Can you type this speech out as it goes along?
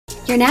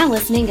You're now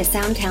listening to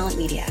Sound Talent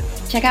Media.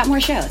 Check out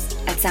more shows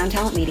at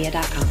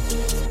soundtalentmedia.com.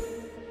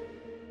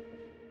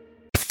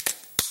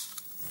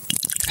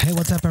 Hey,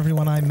 what's up,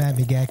 everyone? I'm Matt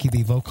McGachy,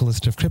 the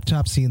vocalist of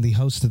Cryptopsy and the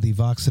host of the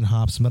Vox and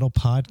Hops Metal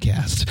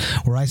Podcast,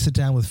 where I sit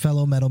down with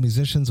fellow metal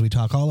musicians. We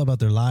talk all about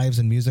their lives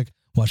and music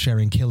while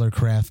sharing killer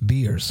craft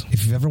beers.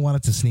 If you've ever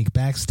wanted to sneak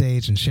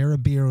backstage and share a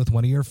beer with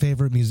one of your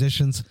favorite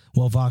musicians,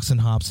 well, Vox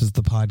and Hops is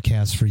the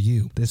podcast for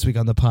you. This week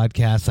on the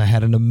podcast, I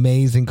had an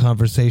amazing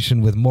conversation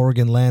with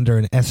Morgan Lander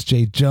and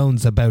S.J.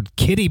 Jones about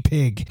Kitty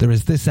Pig. There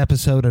is this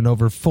episode and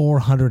over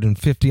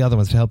 450 other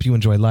ones to help you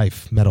enjoy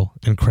life, metal,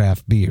 and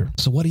craft beer.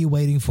 So what are you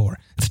waiting for?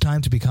 It's time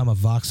to become a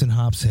Vox and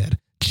Hops head.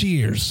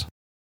 Cheers!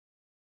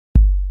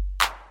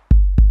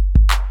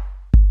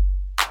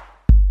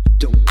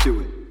 Don't do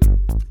it.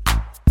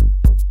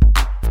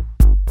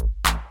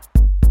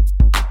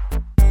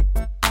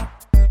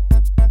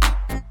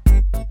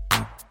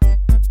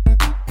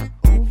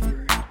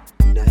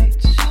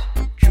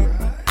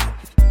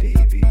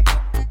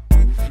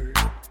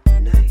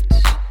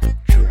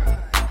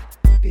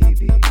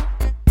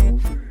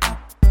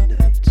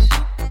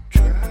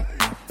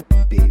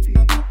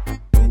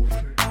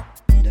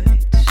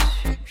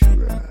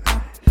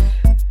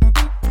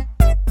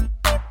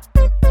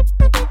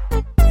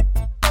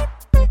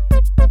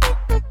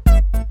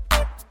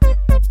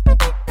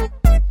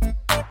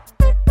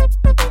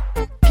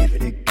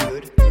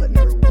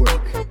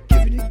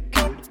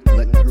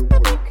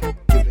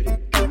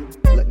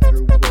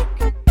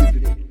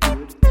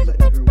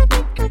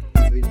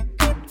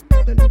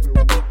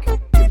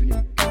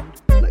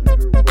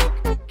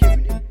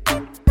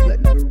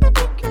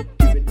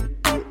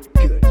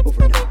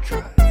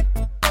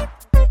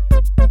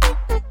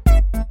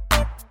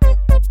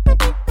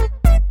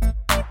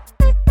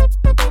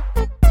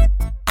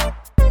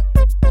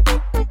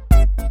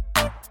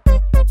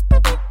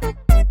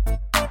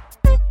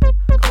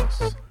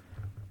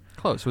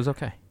 Close. It was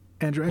okay.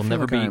 Andrew, we'll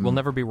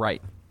never be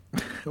right.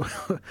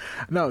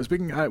 No,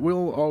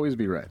 we'll always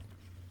be right.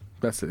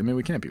 That's it. I mean,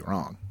 we can't be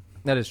wrong.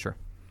 That is true.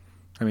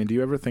 I mean, do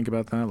you ever think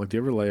about that? Like, do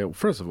you ever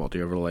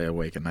lay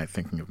awake at night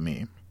thinking of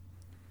me?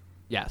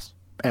 Yes.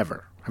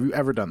 Ever? Have you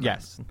ever done that?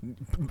 Yes.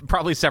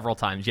 Probably several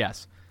times,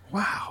 yes.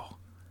 Wow.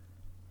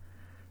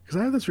 Because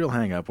I have this real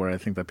hang-up where I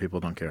think that people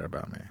don't care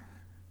about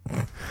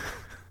me.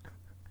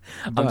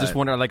 I'm just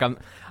wondering, like,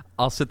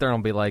 I'll sit there and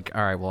I'll be like,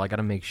 all right, well, I got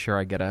to make sure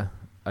I get a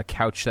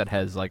couch that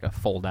has like a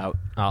fold-out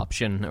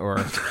option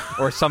or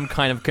some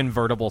kind of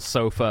convertible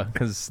sofa,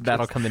 because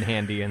that'll come in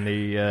handy in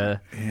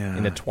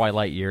the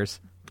twilight years.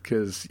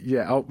 Because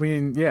I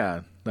mean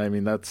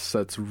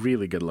that's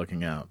really good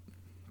looking out.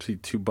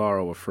 To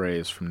borrow a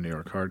phrase from New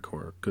York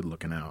hardcore, good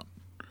looking out.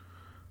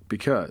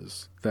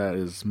 Because that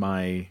is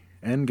my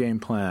end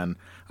game plan.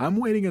 I'm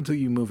waiting until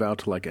you move out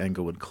to like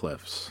Englewood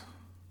Cliffs.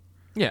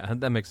 Yeah,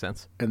 that makes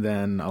sense. And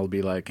then I'll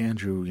be like,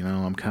 Andrew,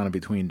 I'm kind of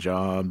between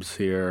jobs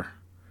here.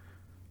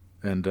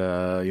 And,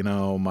 I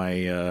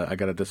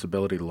got a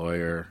disability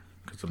lawyer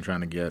because I'm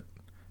trying to get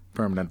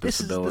permanent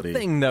disability. This is the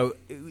thing, though.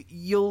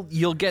 You'll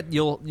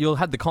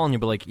have the call and you'll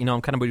be like,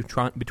 I'm kind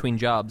of between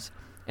jobs.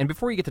 And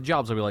before you get to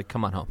jobs, I'll be like,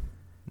 come on home.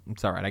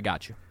 It's all right. I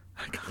got you.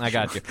 I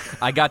got you.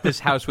 I got this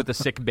house with a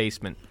sick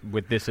basement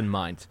with this in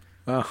mind.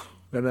 Oh,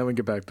 and then we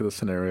get back to the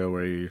scenario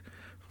where you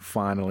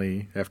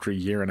finally, after a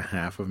year and a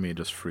half of me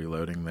just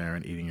freeloading there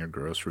and eating your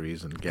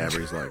groceries, and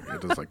Gabby's like,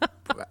 it is like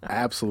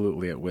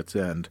absolutely at wit's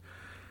end.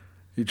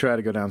 You try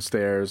to go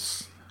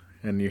downstairs,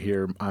 and you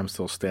hear "I'm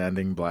Still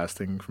Standing"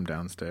 blasting from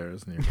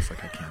downstairs, and you're just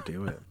like, I can't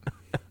do it.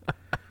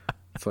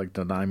 It's like,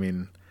 I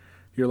mean,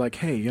 you're like,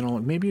 hey,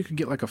 maybe you could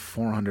get like a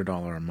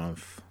 $400 a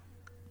month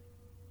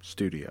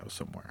studio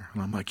somewhere.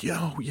 And I'm like,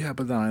 yeah,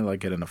 but then I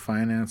like get into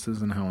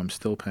finances and how I'm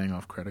still paying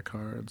off credit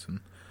cards. And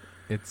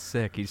it's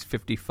sick. He's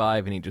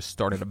 55, and he just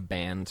started a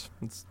band.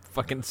 It's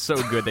fucking so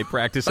good. They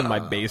practice in my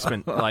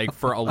basement, like,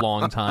 for a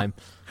long time.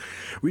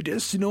 We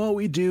just, what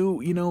we do,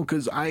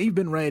 because I've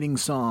been writing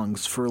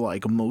songs for,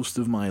 like, most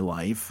of my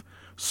life.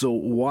 So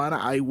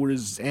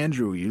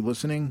Andrew, are you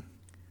listening?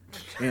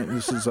 And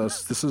this is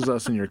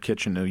us in your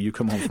kitchen. You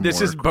come home from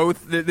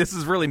work. This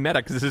is really meta,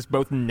 because this is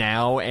both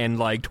now and,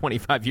 like,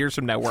 25 years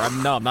from now, where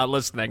I'm not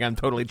listening. I'm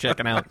totally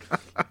checking out.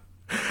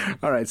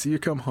 All right, so you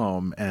come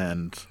home,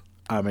 and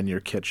I'm in your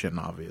kitchen,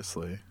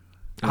 obviously.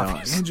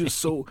 And just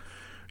so...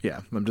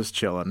 Yeah, I'm just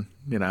chilling,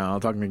 I'm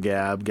talking to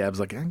Gab.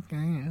 Gab's like,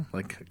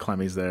 like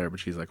Clemmy's there, but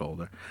she's like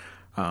older.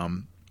 We're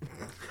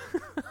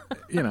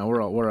in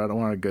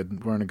a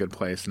good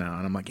place now.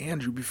 And I'm like,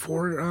 Andrew,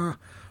 before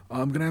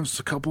I'm gonna have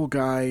a couple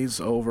guys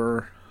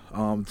over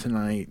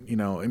tonight.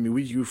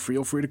 You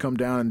feel free to come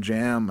down and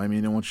jam. I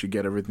mean, once you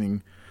get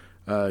everything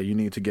you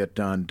need to get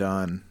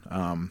done.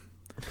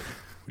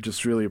 We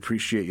just really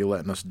appreciate you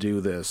letting us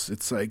do this.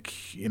 It's like,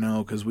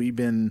 because we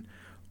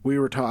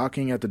were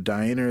talking at the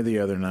diner the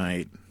other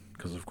night.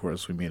 Because, of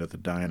course, we meet at the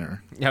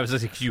diner. Yeah, I was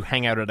just like, you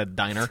hang out at a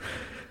diner?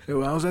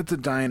 Well, I was at the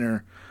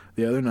diner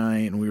the other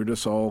night, and we were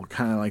just all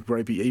kind of like,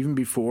 even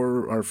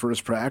before our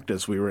first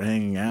practice, we were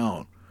hanging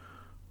out.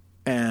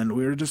 And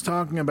we were just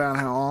talking about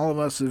how all of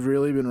us have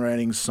really been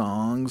writing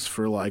songs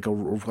for like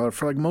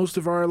most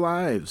of our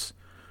lives.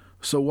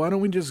 So why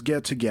don't we just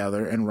get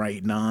together and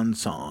write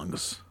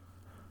non-songs?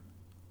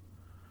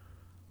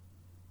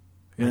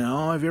 You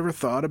know, have you ever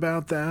thought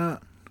about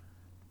that?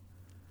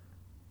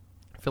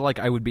 I feel like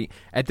I would be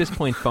at this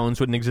point. Phones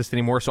wouldn't exist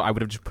anymore, so I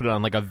would have just put it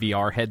on like a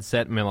VR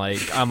headset and been like,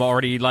 I'm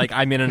already like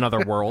I'm in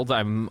another world.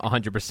 I'm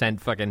 100%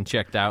 fucking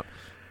checked out.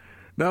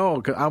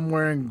 No, 'cause I'm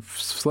wearing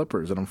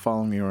slippers and I'm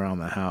following you around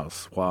the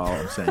house while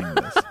I'm saying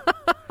this.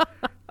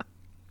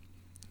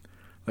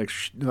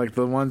 like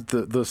the ones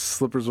the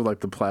slippers with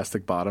like the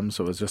plastic bottom,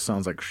 so it just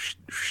sounds like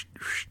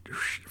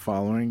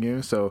following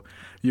you. So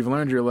you've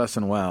learned your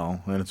lesson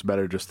well, and it's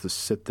better just to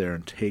sit there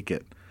and take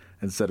it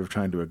instead of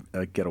trying to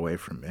get away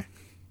from me.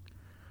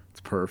 It's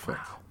perfect.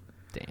 Wow.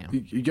 Damn.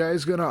 You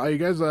guys what are you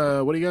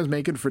guys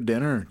making for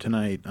dinner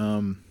tonight?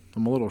 I'm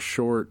a little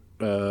short.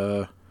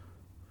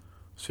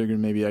 Figured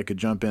maybe I could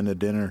jump into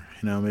dinner.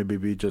 You know, maybe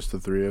be just the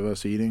three of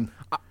us eating.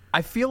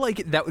 I feel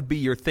like that would be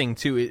your thing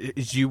too.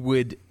 Is you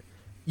would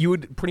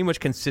pretty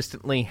much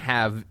consistently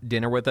have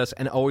dinner with us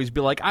and always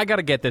be like, I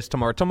gotta get this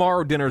tomorrow.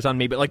 Tomorrow dinner's on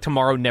me, but like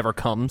tomorrow never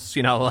comes.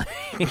 You know,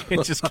 like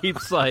it just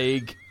keeps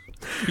like.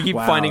 You keep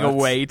finding a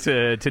way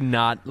to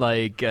not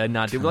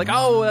not do like,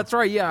 oh, that's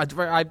right, yeah, I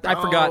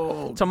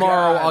forgot.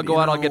 Tomorrow God, I'll go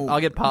out. I'll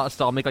get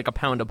pasta. I'll make like a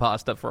pound of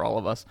pasta for all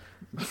of us.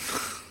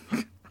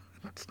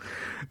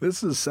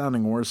 This is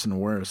sounding worse and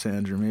worse,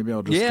 Andrew. Maybe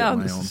I'll just get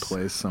my own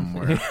place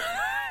somewhere.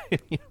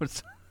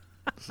 This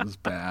is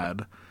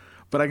bad.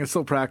 But I can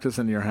still practice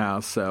in your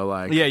house, so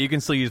like... Yeah, you can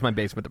still use my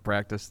basement to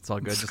practice. It's all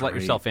good. Just let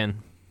yourself in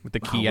with the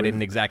key I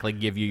didn't exactly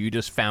give you. You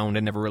just found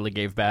and never really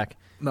gave back.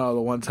 No,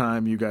 the one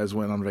time you guys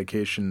went on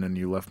vacation and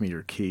you left me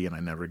your key and I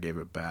never gave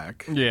it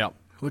back. Yeah.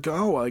 Like,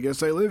 oh, well, I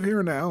guess I live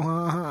here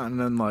now. And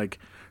then like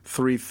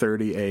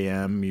 3:30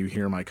 a.m., you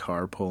hear my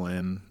car pull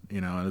in,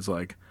 you know, and it's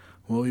like...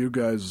 Well, your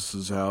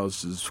guys'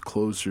 house is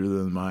closer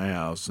than my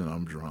house, and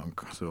I'm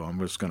drunk, so I'm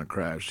just going to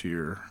crash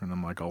here. And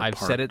I'm like, I've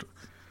said it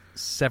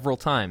several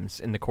times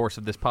in the course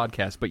of this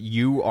podcast, but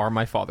you are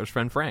my father's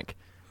friend, Frank.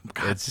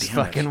 It's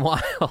fucking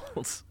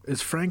wild.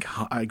 Is Frank,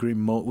 I agree,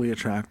 remotely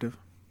attractive?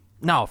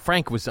 No,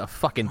 Frank was a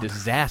fucking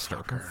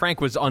disaster. Frank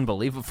was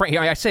unbelievable. Frank,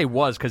 I say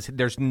was because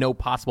there's no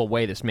possible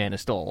way this man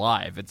is still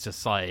alive. It's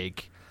just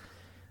like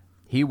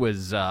he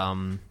was...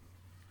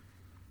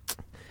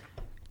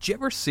 Did you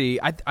ever see,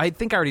 I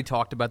think I already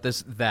talked about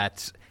this,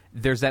 that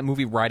there's that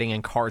movie Riding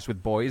in Cars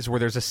with Boys where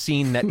there's a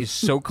scene that is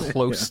so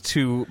close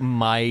to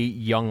my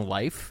young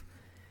life.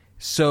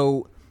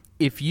 So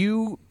if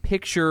you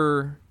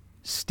picture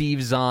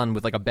Steve Zahn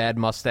with like a bad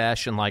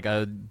mustache and like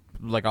a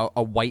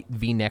white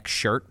V-neck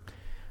shirt,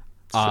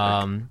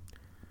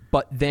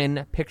 but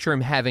then picture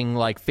him having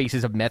like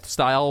Faces of Meth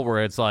style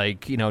where it's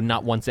like, you know,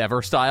 not once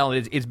ever style.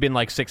 It's been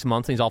like 6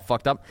 months and he's all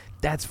fucked up.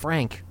 That's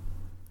Frank.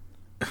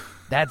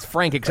 That's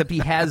Frank, except he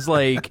has,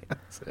 like...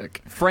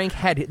 Sick. Frank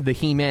had the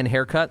He-Man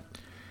haircut,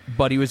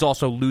 but he was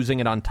also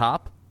losing it on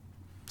top.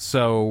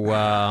 So,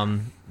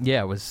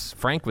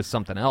 Frank was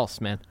something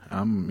else, man.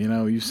 You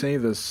know, you say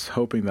this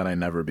hoping that I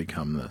never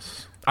become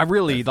this. I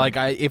really,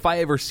 if I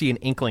ever see an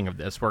inkling of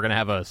this, we're going to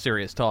have a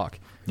serious talk.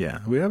 Yeah,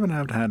 we haven't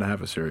had to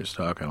have a serious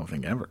talk, I don't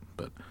think, ever.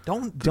 But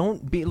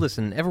Don't be...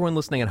 Listen, everyone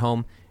listening at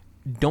home,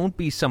 don't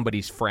be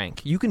somebody's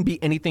Frank. You can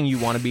be anything you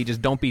want to be,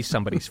 just don't be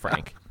somebody's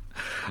Frank.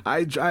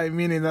 I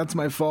mean, that's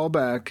my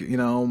fallback. You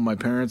know, my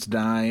parents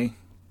die.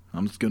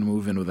 I'm just going to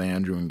move in with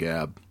Andrew and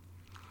Gab.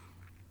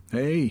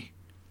 Hey.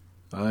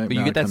 But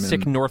you get that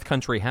sick North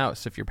Country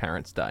house if your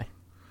parents die.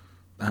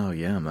 Oh,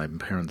 yeah, my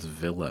parents'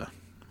 villa.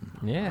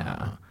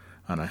 Yeah.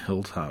 On a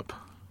hilltop.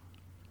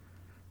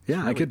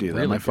 Yeah, I could do that.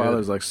 Really my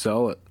father's like,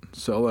 sell it.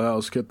 Sell the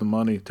house, get the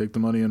money, take the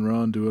money and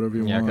run, do whatever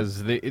you want. Yeah,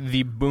 because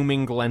the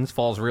booming Glens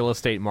Falls real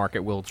estate market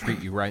will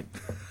treat you right.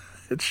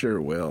 It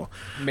sure will.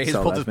 May as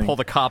well just pull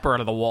the copper out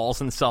of the walls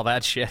and sell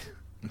that shit.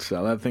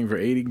 Sell that thing for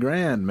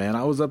 $80,000, man.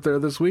 I was up there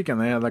this weekend.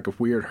 They had like a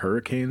weird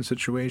hurricane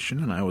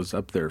situation, and I was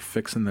up there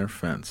fixing their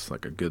fence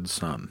like a good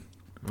son.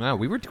 Wow,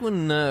 we were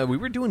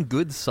doing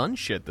good son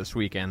shit this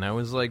weekend. I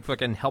was like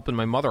fucking helping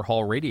my mother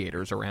haul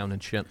radiators around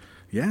and shit.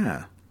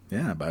 Yeah.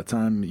 By the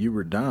time you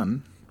were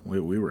done,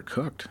 we were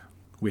cooked.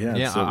 We had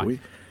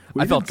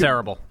I felt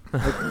terrible.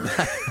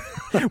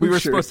 We were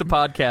supposed to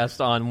podcast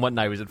on what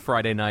night? Was it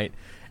Friday night?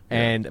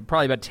 And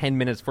probably about 10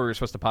 minutes before we were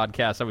supposed to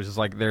podcast, I was just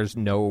like, there's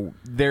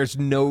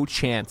no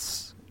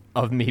chance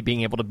of me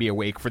being able to be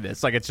awake for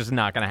this. Like, it's just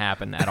not going to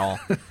happen at all.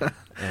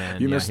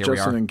 And you missed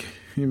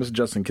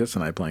Justin Kiss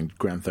and I playing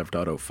Grand Theft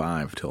Auto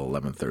 5 till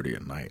 11:30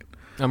 at night.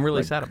 I'm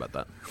really sad about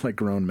that. Like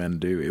grown men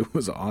do. It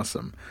was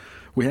awesome.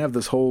 We have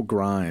this whole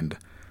grind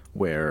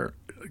where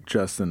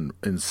Justin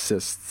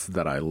insists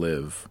that I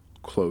live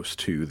close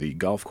to the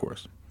golf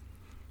course.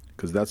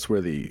 Because that's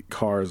where the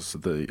cars,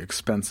 the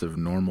expensive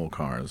normal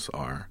cars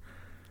are.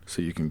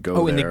 So you can go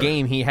there. Oh, in the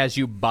game, he has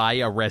you buy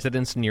a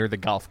residence near the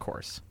golf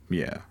course.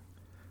 Yeah.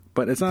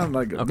 But it's not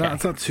like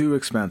it's not too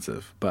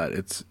expensive, but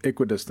it's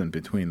equidistant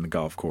between the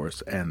golf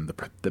course and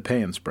the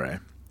Pay and Spray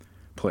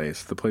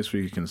place, the place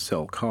where you can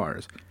sell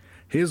cars.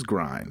 His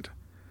grind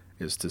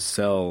is to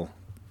sell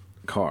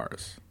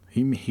cars.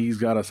 He's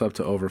got us up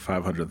to over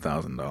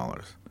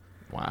 $500,000.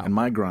 Wow. And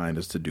my grind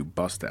is to do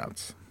bust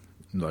outs,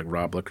 like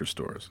rob liquor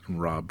stores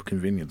and rob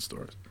convenience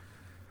stores.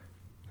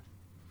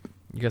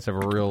 You guys have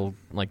a real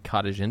like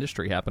cottage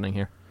industry happening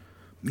here.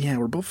 Yeah,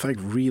 we're both like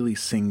really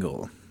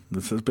single.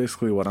 This is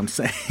basically what I'm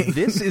saying.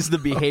 This is the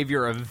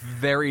behavior of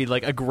very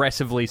like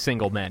aggressively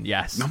single men.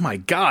 Yes. Oh my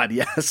God,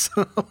 yes.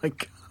 Oh my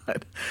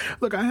God.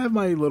 Look, I have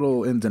my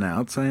little ins and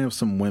outs. I have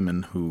some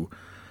women who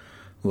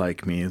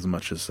like me as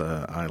much as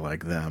I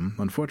like them.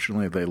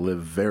 Unfortunately, they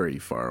live very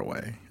far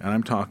away, and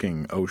I'm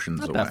talking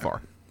oceans away. Not that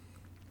far.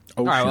 Oceans.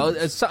 All right.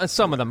 Well,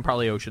 some of them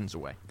probably oceans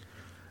away.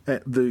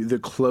 The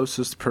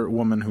closest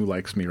woman who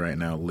likes me right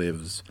now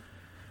lives,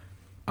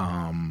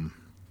 all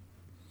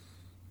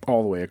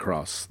the way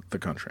across the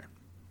country,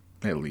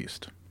 at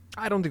least.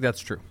 I don't think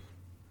that's true.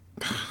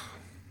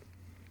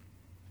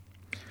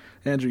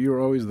 Andrew, you're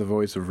always the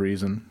voice of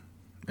reason,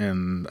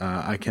 and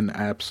I can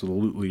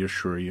absolutely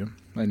assure you,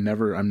 I'm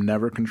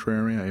never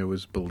contrary. I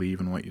always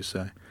believe in what you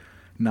say.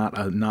 Not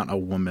a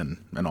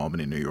woman in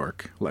Albany, New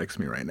York, likes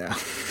me right now.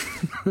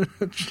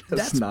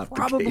 That's not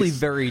probably the case.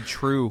 very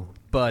true.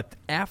 But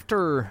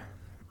after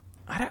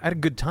I had a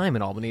good time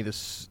in Albany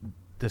this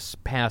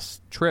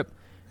past trip.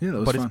 Yeah, that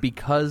was but fun. It's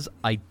because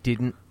I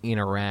didn't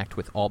interact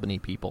with Albany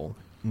people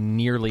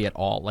nearly at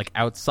all, like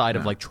outside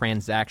of like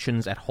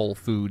transactions at Whole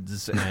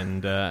Foods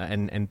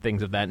and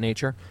things of that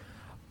nature.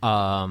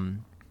 That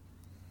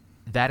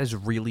is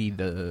really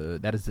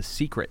the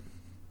secret.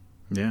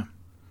 Yeah.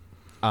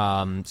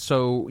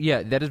 So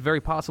yeah, that is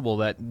very possible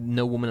that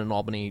no woman in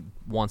Albany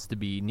wants to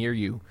be near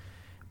you,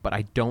 but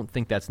I don't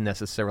think that's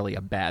necessarily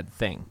a bad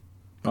thing.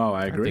 Oh,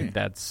 I agree. I think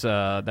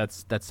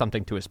that's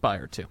something to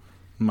aspire to.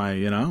 My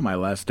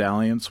last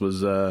dalliance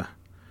was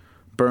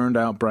burned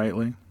out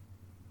brightly,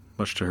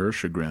 much to her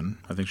chagrin.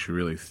 I think she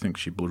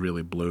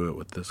really blew it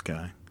with this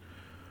guy.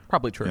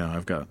 Probably true.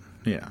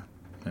 Yeah,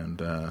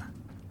 and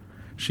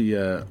she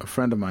a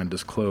friend of mine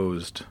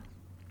disclosed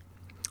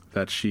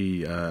that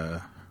she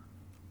to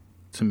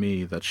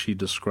me that she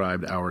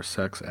described our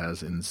sex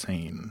as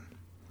insane.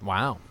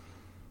 Wow.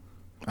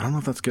 I don't know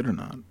if that's good or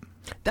not.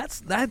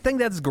 I think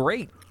that's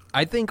great.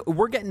 I think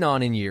we're getting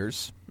on in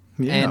years.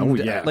 Yeah, and,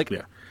 yeah.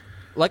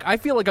 Like I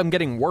feel like I'm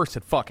getting worse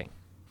at fucking.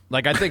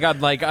 Like I think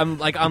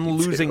I'm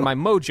losing my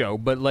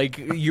mojo, but like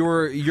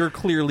you're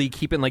clearly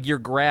keeping like your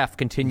graph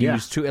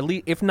continues to at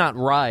least if not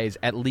rise,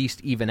 at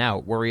least even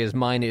out, whereas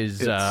mine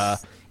is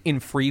in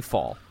free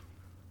fall.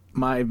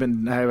 I've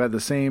had the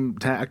same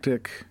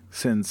tactic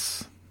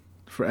since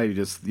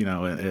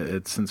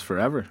since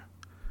forever.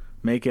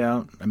 Make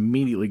out,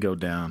 immediately go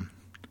down,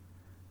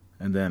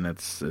 and then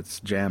it's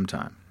jam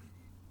time.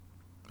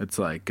 It's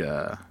like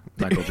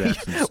Michael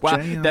Jackson's Wow,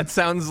 jam. that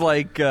sounds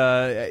like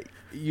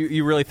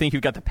you really think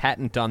you've got the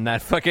patent on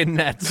that fucking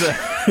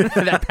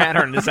that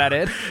pattern? Is that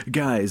it?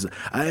 Guys,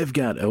 I've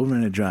got over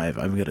in a drive.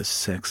 I've got a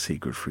sex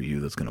secret for you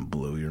that's gonna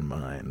blow your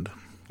mind.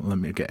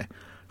 Okay.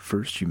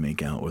 First, you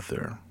make out with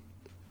her.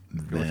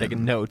 We're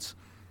taking notes.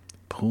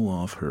 Pull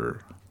off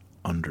her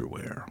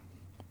underwear.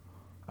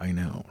 I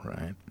know,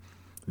 right?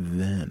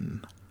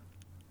 Then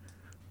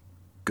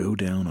go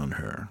down on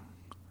her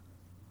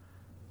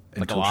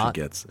until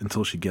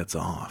she gets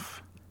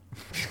off.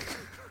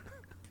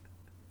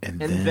 And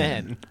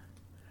then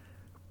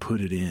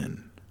put it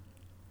in.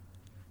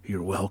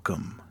 You're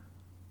welcome.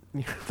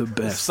 The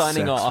best.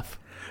 Signing off.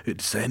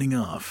 It's signing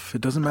off.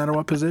 It doesn't matter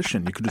what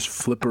position. You could just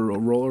flip her,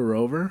 roll her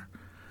over.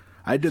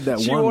 I did that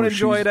one. She won't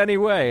enjoy it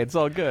anyway. It's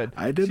all good.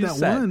 I did that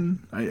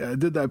one. I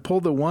did that. I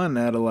pulled the one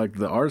out of like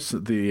the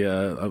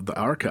of the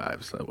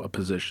archives, a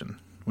position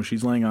when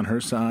she's laying on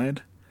her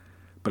side,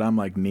 but I'm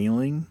like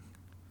kneeling,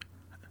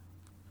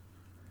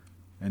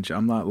 and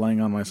I'm not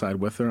laying on my side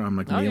with her. I'm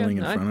like kneeling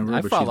in front of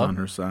her, but she's on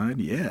her side.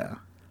 Yeah,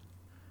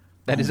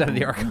 that is out of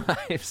the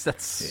archives.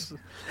 It's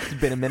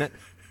been a minute.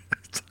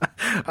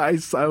 I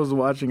was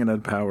watching an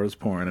Ed Powers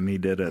porn, and he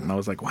did it, and I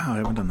was like, wow, I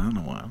haven't done that in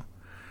a while.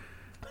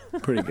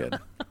 Pretty good.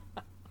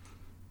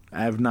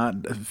 I have not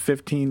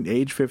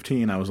age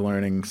 15. I was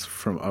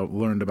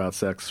learned about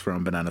sex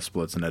from Banana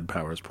Splits and Ed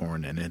Powers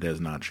porn, and it has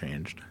not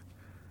changed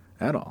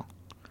at all.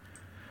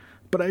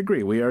 But I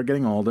agree, we are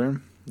getting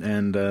older,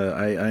 and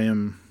I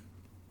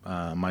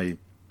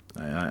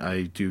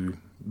do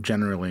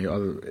generally,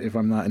 if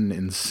I'm not in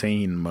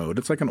insane mode,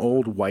 it's like an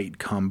old white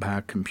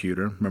compact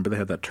computer. Remember they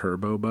had that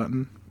turbo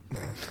button?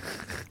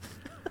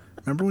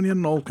 Remember when you had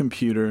an old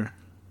computer?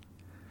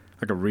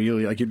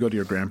 Like you'd go to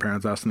your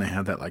grandparents' house and they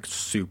had that like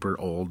super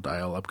old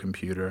dial-up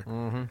computer.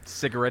 Mm-hmm.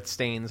 Cigarette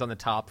stains on the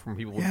top from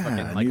people who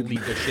fucking like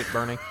leave their shit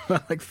burning.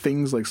 Like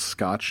things like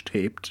scotch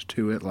taped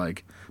to it,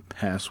 like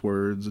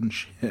passwords and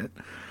shit.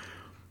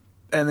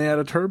 And they had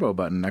a turbo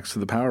button next to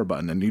the power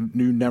button, and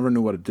you never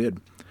knew what it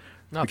did.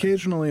 Nothing.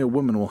 Occasionally, a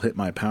woman will hit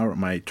my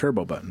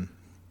turbo button,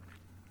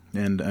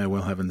 and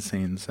we'll have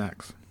insane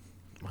sex.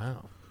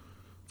 Wow,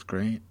 it's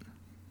great.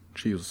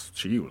 She was.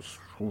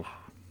 Oof.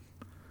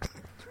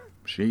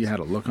 She had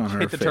a look on her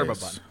hit face. the turbo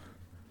button.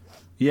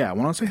 Yeah,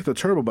 when I hit the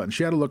turbo button,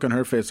 she had a look on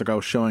her face like I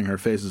was showing her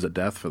Faces of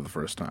Death for the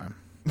first time.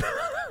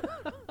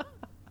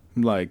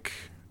 Like,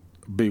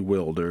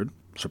 bewildered,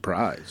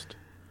 surprised,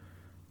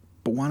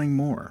 but wanting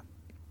more.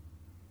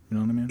 You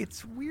know what I mean?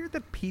 It's weird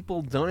that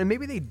people don't, and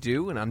maybe they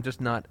do, and I'm just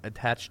not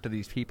attached to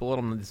these people.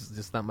 This is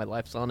just not my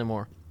lifestyle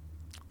anymore.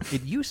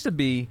 It used to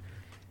be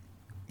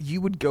you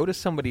would go to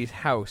somebody's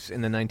house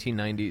in the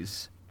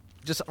 1990s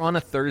just on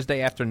a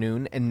Thursday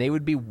afternoon, and they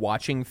would be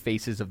watching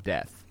Faces of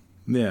Death.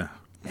 Yeah.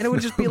 And it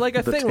would just be like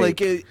a thing, like,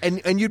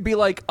 and you'd be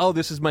like, "Oh,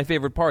 this is my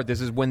favorite part.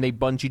 This is when they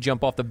bungee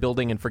jump off the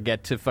building and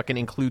forget to fucking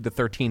include the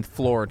 13th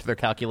floor to their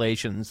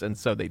calculations, and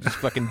so they just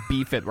fucking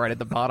beef it right at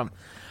the bottom."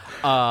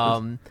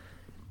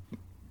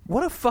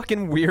 What a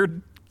fucking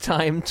weird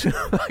time to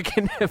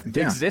fucking have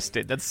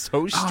existed. That's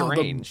so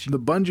strange. The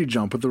bungee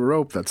jump with the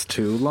rope that's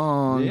too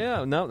long.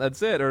 Yeah, no,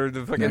 that's it. Or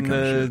the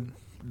fucking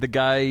the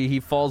guy, he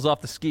falls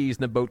off the skis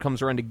and the boat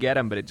comes around to get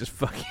him, but it just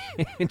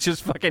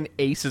fucking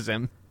aces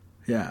him.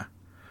 Yeah.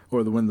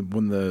 Or when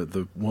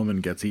the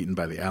woman gets eaten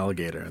by the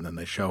alligator and then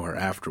they show her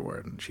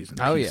afterward and she's in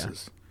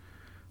pieces. Yeah.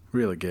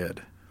 Really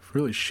good.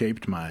 Really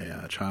shaped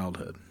my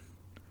childhood.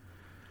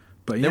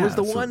 But yeah, there was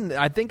the one,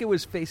 I think it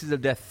was Faces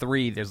of Death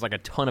 3. There's like a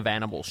ton of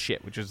animal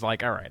shit, which is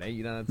like, all right,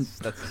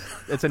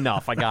 that's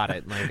enough. I got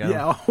it. Like,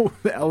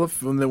 the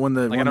elephant when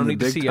the I don't need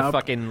to see a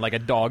fucking like a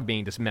dog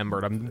being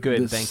dismembered. I'm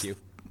good, thank you.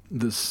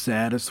 The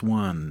saddest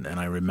one, and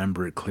I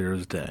remember it clear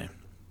as day.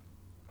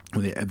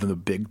 The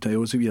big, there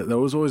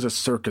was always a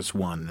circus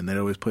one, and they'd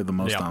always play the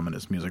most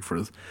ominous music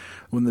for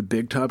when the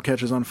big tub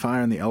catches on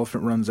fire and the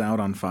elephant runs out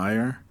on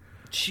fire.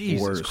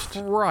 Jesus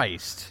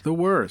Christ, the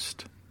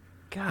worst.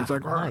 God, it's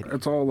like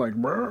it's all like.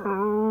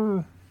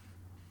 Why?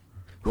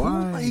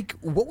 Like,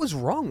 what was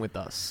wrong with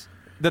us?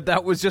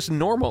 That was just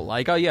normal.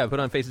 Like, oh yeah, put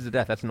on Faces of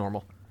Death. That's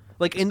normal.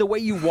 Like in the way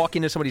you walk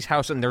into somebody's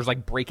house and there's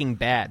like Breaking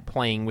Bad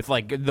playing with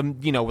like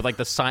with like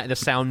the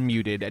sound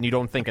muted, and you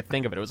don't think a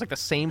thing of it. It was like the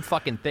same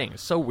fucking thing.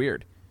 It's so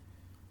weird.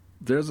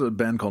 There's a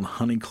band called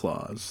Honey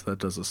Claws that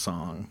does a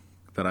song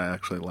that I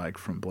actually like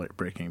from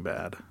Breaking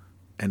Bad,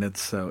 and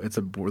it's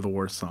the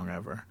worst song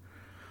ever.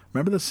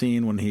 Remember the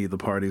scene when the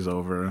party's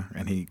over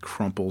and he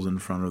crumples in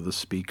front of the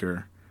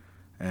speaker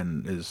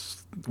and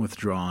is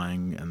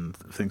withdrawing and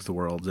thinks the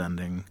world's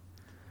ending?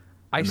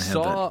 I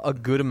saw a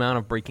good amount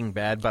of Breaking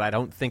Bad, but I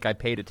don't think I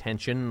paid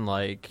attention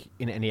like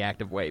in any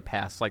active way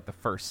past like the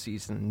first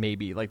season,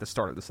 maybe like the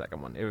start of the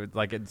second one. It was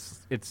like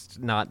it's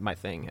not my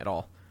thing at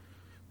all.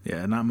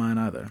 Yeah, not mine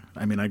either.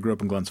 I mean, I grew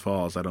up in Glens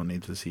Falls. I don't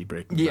need to see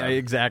Breaking Bad. Yeah,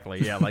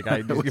 exactly. Yeah, like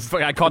I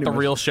caught the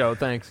real show.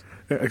 Thanks.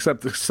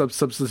 Except to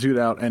substitute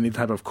out any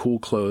type of cool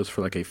clothes for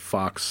like a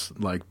Fox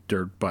like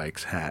dirt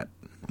bikes hat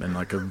and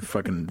like a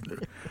fucking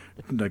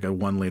like a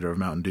 1 liter of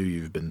Mountain Dew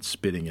you've been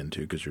spitting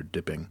into because you're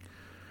dipping.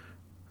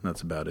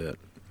 That's about it.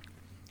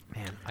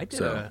 Man, I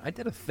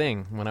did a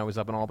thing when I was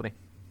up in Albany.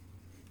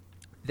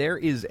 There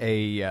is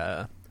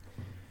a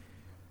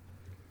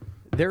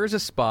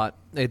spot.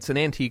 It's an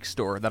antique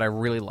store that I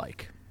really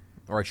like,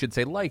 or I should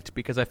say liked,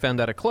 because I found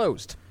out it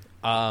closed.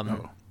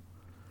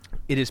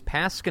 It is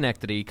past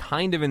Schenectady,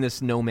 kind of in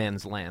this no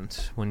man's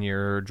land when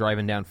you're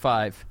driving down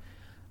 5,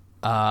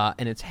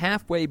 and it's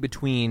halfway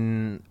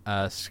between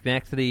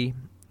Schenectady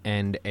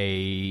and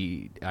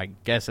I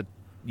guess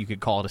you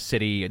could call it a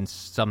city in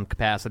some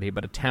capacity,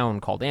 but a town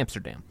called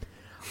Amsterdam.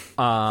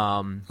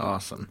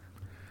 Awesome.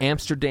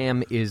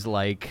 Amsterdam is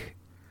like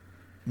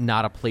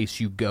not a place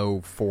you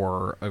go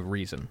for a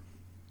reason.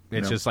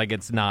 It's just like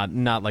it's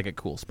not like a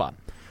cool spot.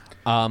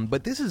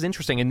 But this is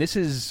interesting, and this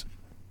is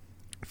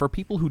for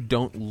people who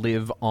don't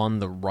live on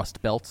the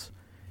Rust Belt.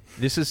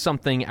 This is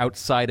something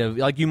outside of,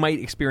 like, you might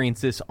experience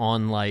this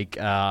on like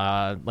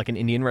an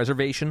Indian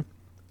reservation,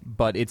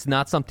 but it's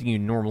not something you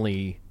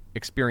normally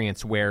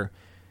experience where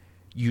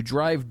you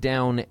drive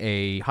down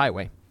a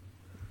highway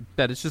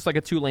that it's just like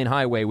a 2-lane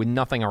highway with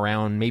nothing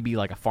around, maybe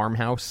like a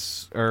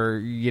farmhouse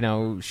or,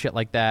 shit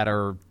like that,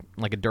 or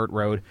like a dirt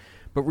road,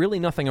 but really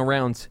nothing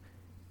around.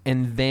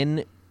 And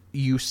then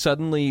you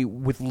suddenly,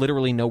 with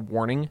literally no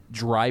warning,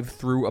 drive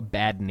through a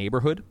bad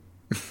neighborhood.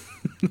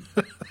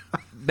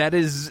 That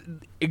is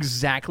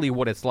exactly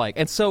what it's like.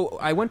 And so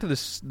I went to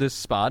this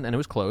spot, and it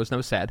was closed, and I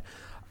was sad.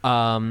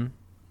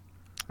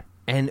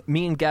 And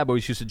me and Gab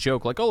always used to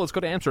joke, like, oh, let's go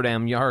to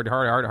Amsterdam,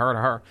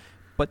 hard.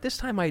 But this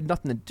time I had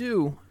nothing to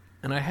do,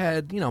 and I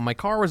had, my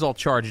car was all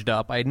charged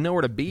up. I had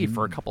nowhere to be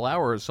for a couple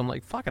hours, so I'm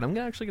like, fuck it, I'm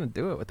actually going to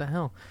do it. What the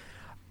hell?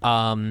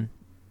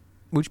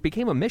 Which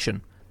became a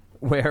mission,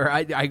 where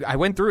I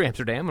went through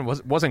Amsterdam, and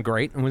wasn't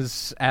great, and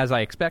was as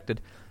I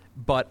expected.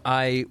 But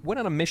I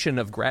went on a mission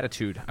of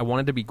gratitude. I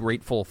wanted to be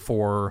grateful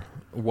for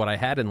what I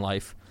had in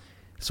life.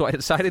 So I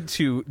decided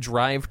to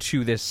drive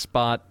to this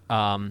spot,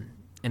 and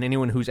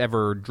anyone who's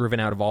ever driven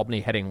out of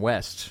Albany heading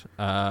west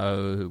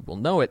will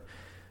know it.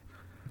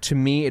 To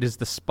me, it is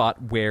the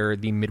spot where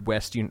the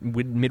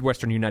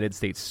Midwestern United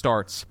States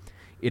starts.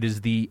 It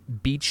is the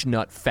Beech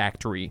Nut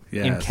Factory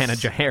in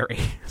Canajoharie.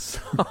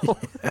 So,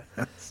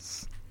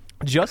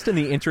 just in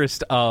the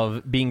interest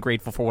of being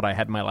grateful for what I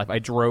had in my life, I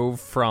drove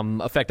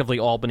from effectively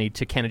Albany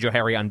to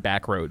Canajoharie on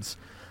back roads.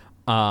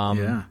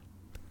 Yeah.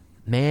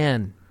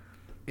 Man,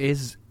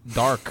 is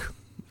dark.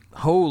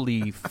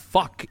 Holy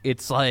fuck.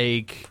 It's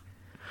like,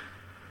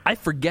 I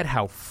forget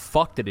how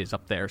fucked it is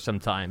up there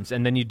sometimes.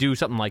 And then you do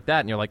something like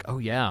that and you're like, oh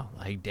yeah,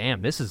 like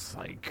damn, this is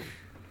like,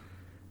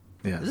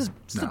 Yeah.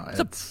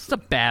 it's a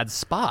bad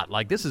spot.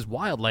 Like, this is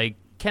wild. Like,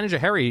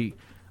 Canajoharie,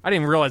 I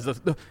didn't even realize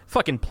the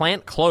fucking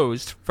plant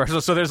closed.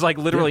 So there's like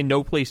literally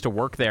no place to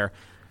work there.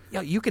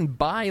 Yeah, you can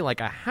buy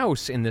like a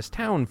house in this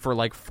town for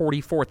like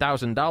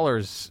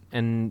 $44,000,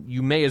 and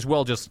you may as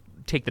well just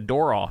take the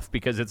door off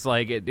because it's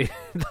like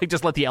like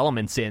just let the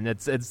elements in.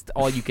 It's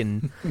all you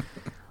can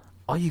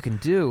all you can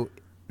do.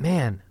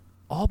 Man,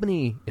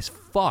 Albany is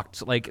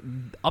fucked. Like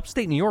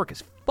upstate New York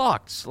is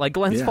fucked. Like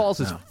Glens Falls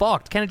is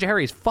fucked.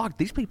 Canajoharie is fucked.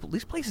 These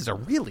places are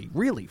really,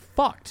 really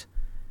fucked.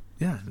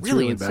 Yeah, it's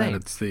really insane.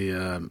 Bad. It's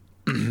the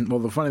well,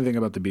 the funny thing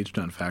about the Beach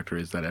Nut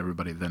factory is that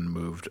everybody then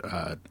moved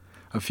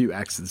a few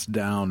exits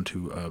down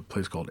to a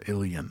place called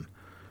Ilion,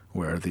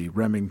 where the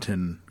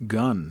Remington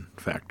gun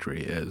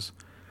factory is.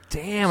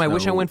 Damn, I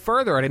wish I went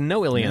further. I didn't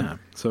know Ilion. Yeah.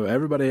 So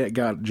everybody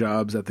got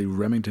jobs at the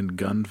Remington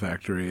gun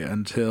factory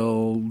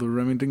until the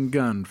Remington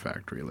gun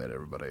factory let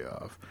everybody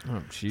off.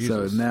 Oh,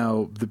 Jesus. So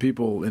now the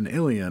people in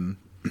Ilion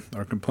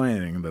are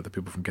complaining that the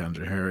people from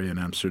Canajoharie and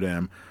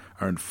Amsterdam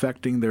are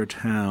infecting their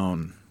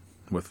town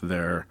with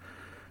their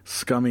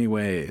scummy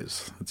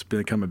ways. It's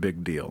become a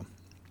big deal.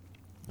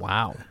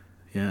 Wow.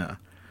 Yeah.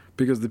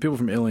 Because the people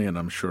from Ilion,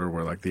 I'm sure,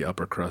 were like the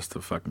upper crust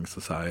of fucking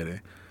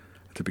society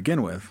to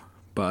begin with.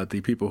 But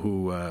the people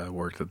who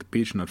worked at the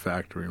Beech Nut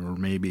factory were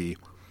maybe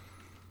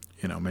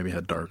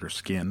had darker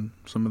skin,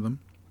 some of them.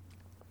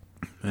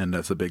 And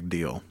that's a big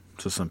deal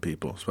to some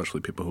people,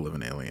 especially people who live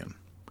in Ilion.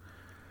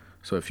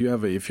 So if your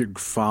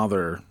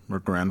father or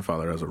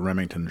grandfather has a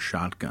Remington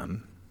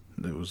shotgun,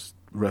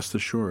 rest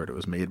assured it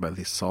was made by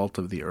the salt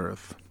of the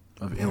earth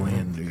of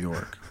Ilion, New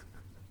York.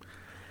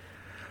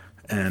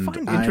 And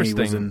I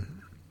was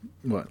in...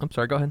 What? I'm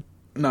sorry, go ahead.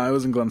 No, I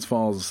was in Glens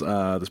Falls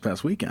this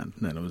past weekend,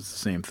 and it was the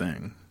same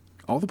thing.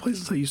 All the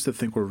places I used to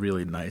think were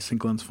really nice in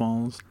Glens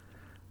Falls,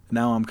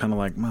 now I'm kind of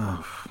like,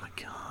 oh, my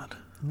God.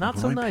 Not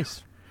so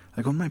nice.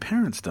 Like, when my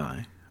parents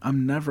die,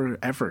 I'm never,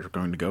 ever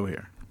going to go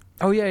here.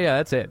 Oh, yeah,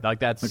 that's it. Like,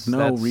 that's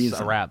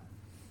reason. A wrap.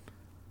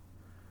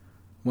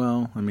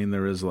 Well, I mean,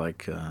 there is a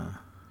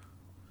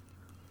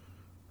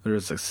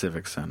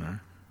civic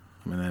center.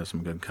 I mean, they have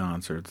some good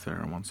concerts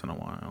there once in a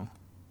while.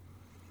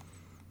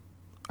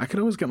 I could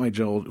always get my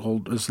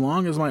old, as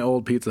long as my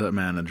old Pizza Hut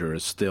manager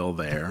is still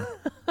there.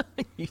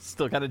 You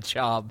still got a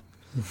job.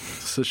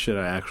 This is shit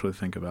I actually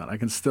think about. I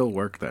can still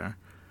work there.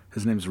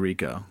 His name's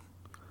Rico,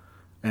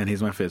 and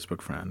he's my Facebook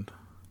friend.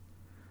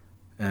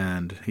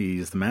 And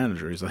he's the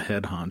manager. He's the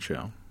head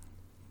honcho.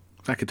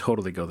 I could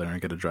totally go there and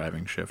get a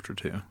driving shift or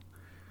two.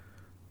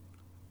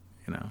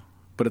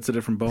 But it's a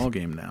different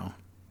ballgame now.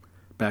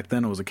 Back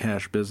then it was a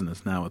cash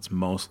business. Now it's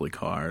mostly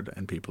card,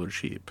 and people are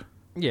cheap.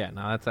 Yeah,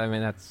 no, that's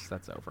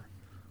over.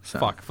 So.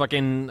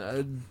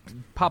 Fucking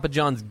Papa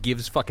John's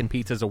gives fucking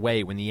pizzas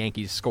away when the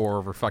Yankees score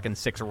over fucking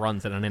 6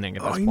 runs in an inning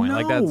at this point.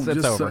 Like that's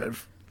over.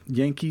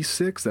 Yankee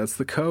 6, that's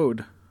the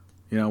code.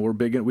 We're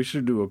big. We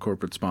should do a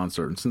corporate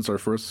sponsor. And since our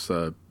first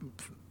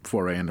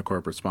foray into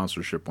corporate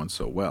sponsorship went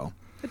so well,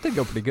 it did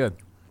go pretty good.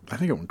 I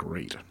think it went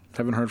great.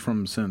 Haven't heard from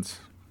him since.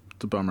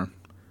 It's a bummer.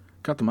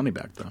 Got the money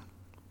back though.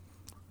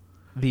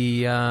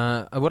 The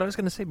what I was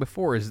going to say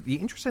before is the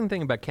interesting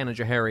thing about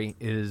Canajoharie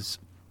is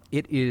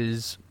it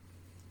is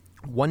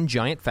one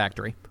giant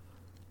factory,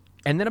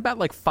 and then about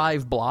like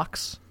 5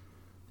 blocks,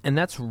 and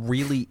that's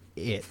really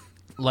it.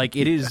 Like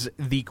it is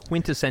the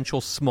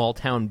quintessential small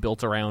town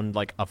built around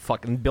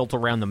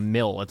the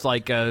mill. It's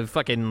like a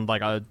fucking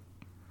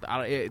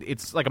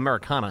it's like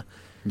Americana.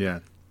 Yeah,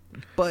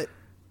 but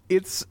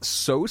it's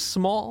so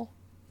small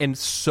and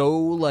so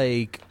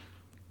like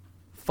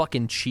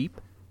fucking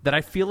cheap that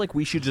I feel like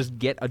we should just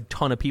get a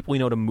ton of people,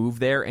 to move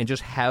there and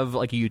just have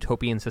like a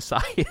utopian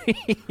society.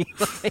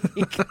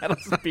 That'll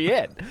just be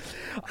it.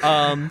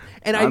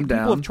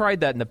 People have tried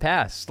that in the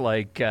past.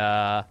 Like,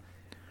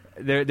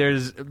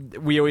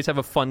 we always have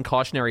a fun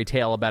cautionary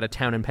tale about a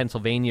town in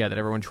Pennsylvania that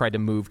everyone tried to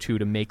move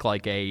to make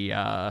like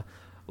a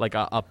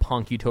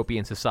punk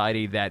utopian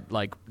society that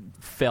like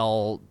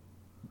fell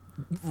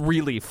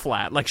really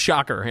flat. Like,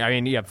 shocker. I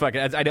mean, yeah, fuck.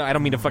 I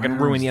don't mean to fucking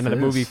ruin the end of the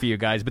movie for you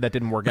guys, but that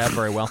didn't work out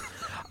very well.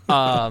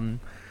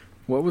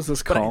 What was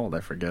this called? I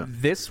forget.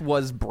 This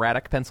was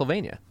Braddock,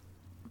 Pennsylvania.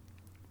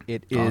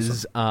 It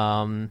is.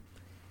 Awesome.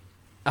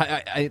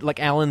 I like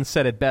Alan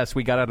said it best.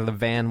 We got out of the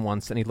van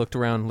once, and he looked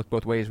around, looked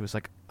both ways. Was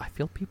like, I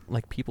feel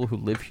people who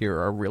live here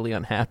are really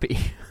unhappy.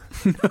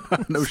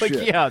 No shit.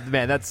 Like, yeah,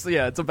 man. It's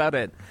about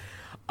it.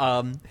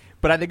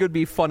 But I think it would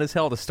be fun as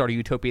hell to start a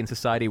utopian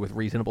society with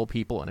reasonable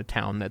people in a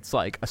town that's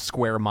like a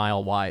square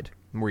mile wide,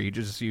 where you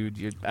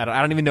I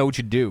don't even know what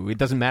you do. It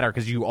doesn't matter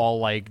because you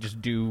all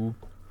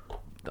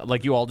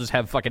you all just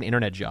have fucking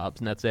internet jobs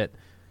and that's it.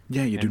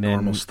 Yeah, you do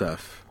normal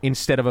stuff.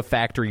 Instead of a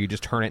factory, you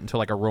just turn it into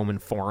like a Roman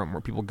forum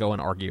where people go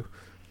and argue.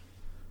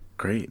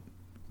 Great.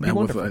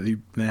 And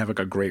they have like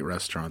a great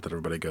restaurant that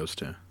everybody goes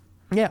to.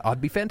 Yeah,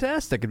 it'd be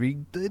fantastic.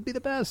 It'd be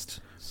the best.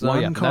 So,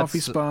 one coffee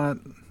spot.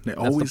 They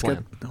always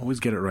the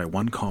get it right.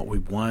 One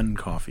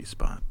coffee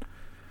spot.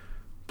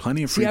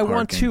 Plenty of free See, I parking.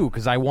 want two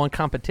because I want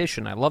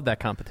competition. I love that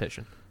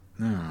competition.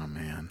 Oh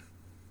man.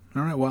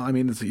 All right. Well, I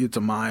mean, it's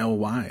a mile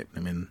wide. I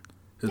mean,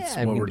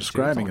 what we're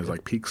describing is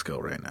like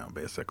Peekskill right now,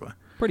 basically.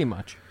 Pretty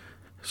much.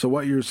 So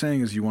what you're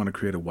saying is you want to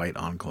create a white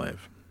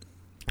enclave.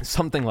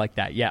 Something like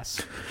that.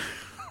 Yes.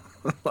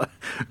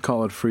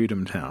 Call it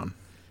Freedom Town.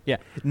 Yeah.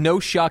 No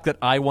shock that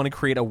I want to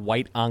create a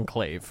white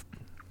enclave.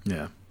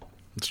 Yeah,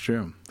 it's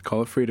true.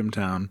 Call it Freedom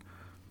Town.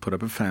 Put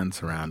up a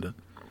fence around it.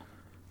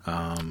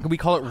 Could we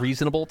call it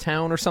Reasonable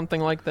Town or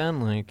something like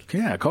that?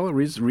 Yeah, call it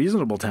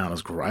Reasonable Town.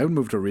 Is great. I would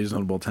move to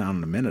Reasonable Town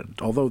in a minute.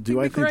 Although,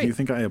 do you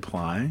think I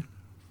apply?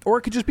 Or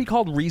it could just be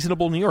called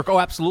Reasonable New York. Oh,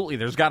 absolutely.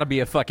 There's got to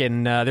be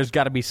there's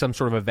got to be some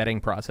sort of a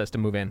vetting process to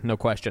move in. No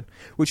question.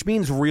 Which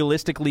means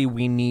realistically,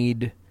 we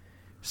need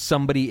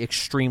somebody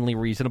extremely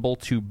reasonable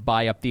to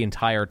buy up the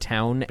entire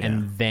town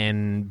and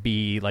then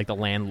be like the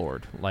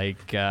landlord,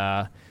 like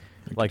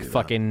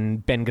fucking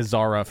Ben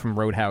Gazzara from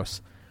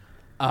Roadhouse.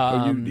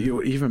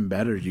 Even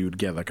better, you'd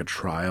get like a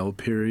trial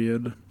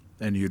period,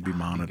 and you'd be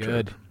monitored.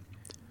 Good.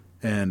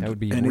 And that would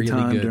be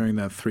anytime really good. during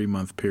that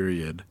 3-month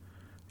period,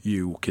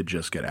 you could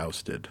just get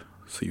ousted.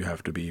 So you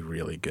have to be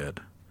really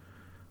good.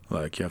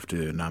 Like, you have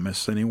to not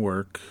miss any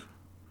work.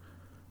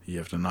 You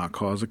have to not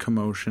cause a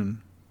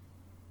commotion.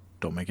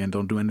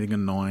 Don't do anything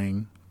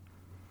annoying.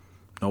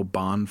 No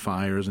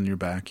bonfires in your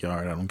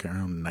backyard. I don't care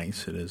how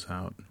nice it is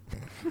out.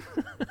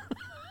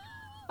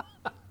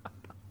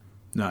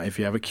 Now, if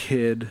you have a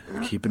kid,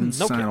 keep it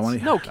inside.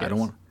 No kids. I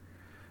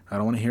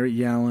don't want to hear it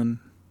yelling.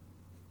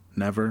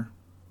 Never.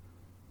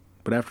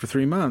 But after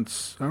 3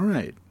 months, all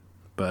right.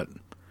 But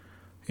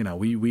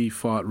we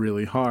fought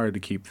really hard to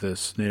keep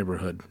this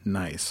neighborhood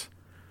nice,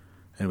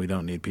 and we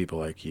don't need people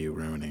like you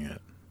ruining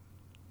it.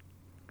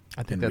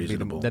 I think that'd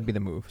be the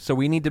move. So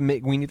we need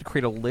to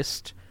create a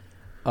list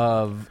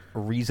of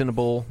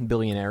reasonable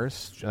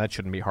billionaires. That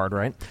shouldn't be hard,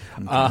 right?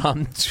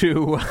 Okay.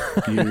 To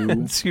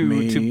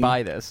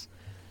buy this.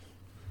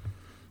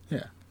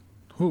 Yeah.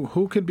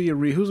 Who could be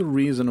who's a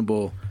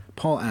reasonable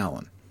Paul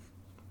Allen,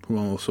 who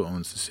also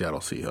owns the Seattle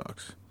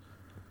Seahawks?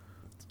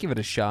 Let's give it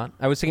a shot.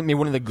 I was thinking maybe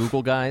one of the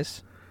Google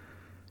guys.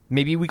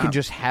 Maybe we could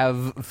just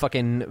have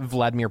fucking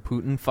Vladimir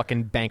Putin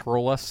fucking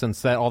bankroll us,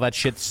 since all that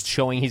shit's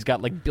showing he's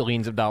got like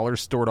billions of dollars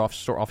stored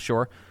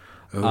offshore.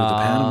 Oh, the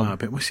Panama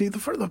Papers. See,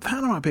 the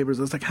Panama Papers,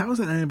 it's like, how is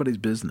that anybody's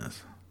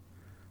business?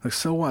 Like,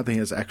 so what? He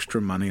has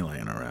extra money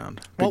laying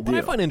around. What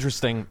I find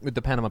interesting with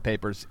the Panama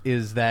Papers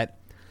is that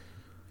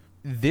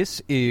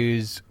this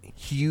is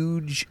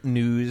huge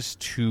news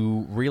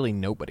to really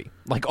nobody.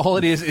 Like, all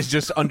it is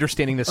just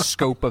understanding the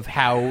scope of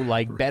how,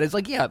 like, bad it's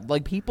like, yeah,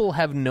 like, people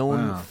have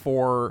known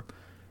for,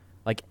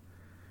 like,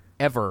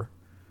 ever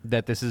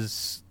that this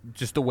is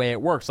just the way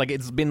it works. Like,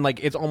 it's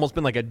almost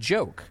been like a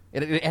joke.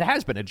 It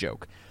has been a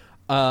joke.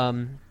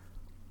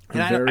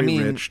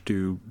 Rich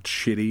do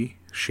shady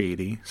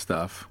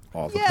stuff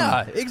all the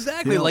time. Yeah,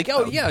 exactly.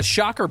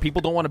 Shocker,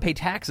 people don't want to pay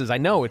taxes. I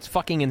know, it's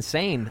fucking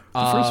insane.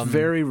 The first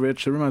very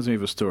rich, it reminds me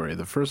of a story.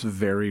 The first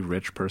very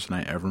rich person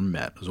I ever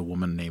met was a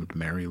woman named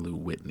Mary Lou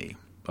Whitney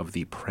of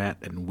the Pratt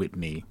 &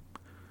 Whitney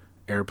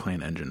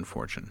airplane engine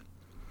fortune.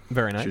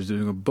 Very nice. She was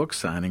doing a book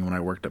signing when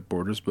I worked at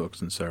Borders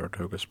Books in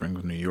Saratoga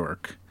Springs, New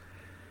York.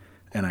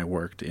 And I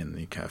worked in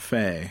the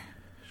cafe.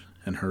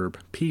 And her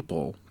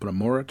people put a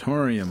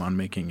moratorium on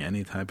making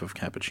any type of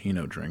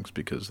cappuccino drinks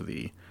because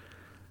the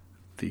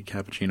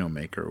cappuccino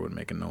maker would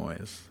make a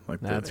noise. Like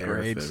that's the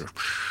great.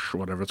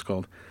 Whatever it's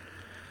called.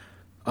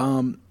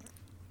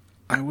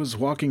 I was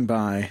walking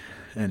by,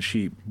 and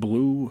she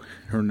blew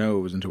her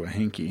nose into a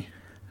hanky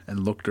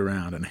and looked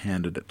around and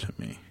handed it to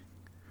me.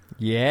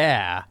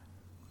 Yeah.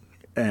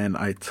 And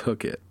I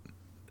took it.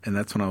 And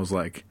that's when I was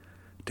like,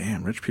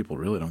 damn, rich people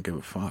really don't give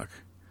a fuck.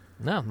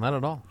 No, not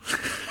at all.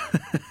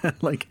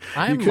 Like,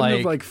 you couldn't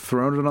have like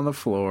thrown it on the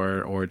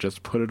floor or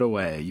just put it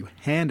away. You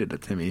handed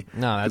it to me.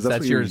 No,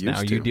 that's yours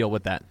now. You deal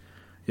with that.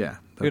 Yeah,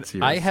 that's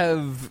yours. I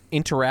have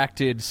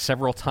interacted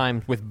several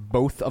times with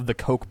both of the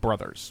Koch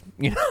brothers.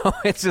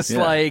 It's just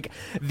like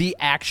the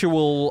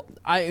actual.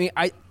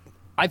 I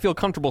feel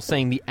comfortable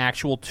saying the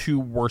actual two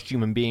worst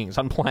human beings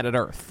on planet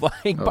Earth,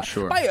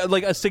 by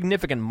like a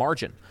significant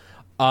margin.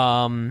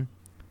 Yeah,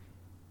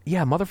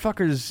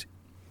 motherfuckers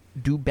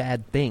do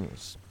bad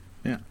things.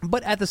 Yeah,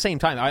 but at the same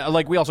time,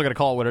 we also got to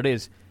call it what it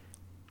is.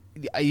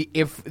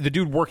 If the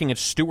dude working at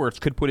Stewart's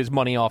could put his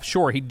money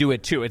offshore, he'd do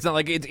it too. It's not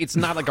like it's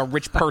not like a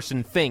rich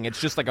person thing.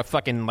 It's just like a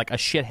fucking like a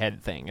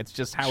shithead thing. It's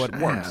just how it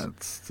works.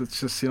 Yeah, it's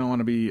just you don't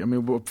want to be. I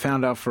mean, we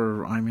found out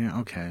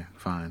okay,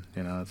 fine.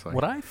 It's like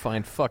what I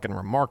find fucking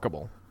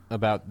remarkable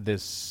about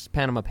this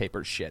Panama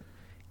Papers shit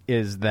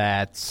is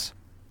that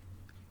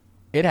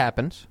it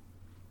happened.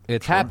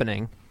 It's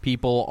happening.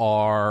 People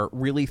are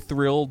really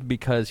thrilled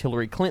because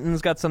Hillary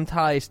Clinton's got some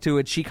ties to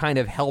it. She kind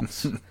of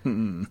helped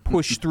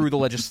push through the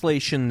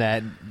legislation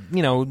that,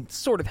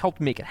 sort of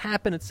helped make it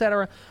happen,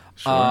 etc.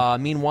 Sure.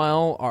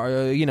 Meanwhile,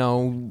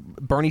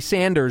 Bernie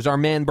Sanders, our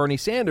man Bernie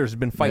Sanders, has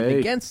been fighting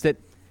against it.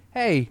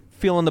 Hey,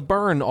 feeling the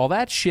burn, all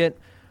that shit.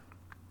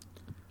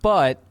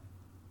 But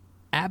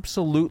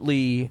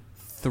absolutely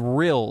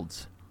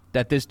thrilled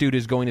that this dude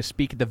is going to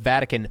speak at the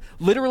Vatican,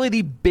 literally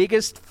the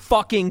biggest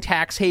fucking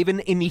tax haven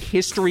in the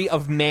history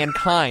of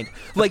mankind.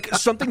 Like,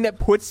 something that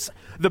puts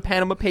the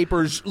Panama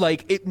Papers,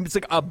 it's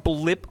like a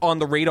blip on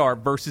the radar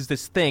versus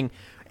this thing.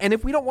 And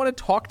if we don't want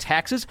to talk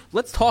taxes,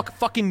 let's talk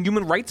fucking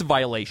human rights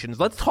violations.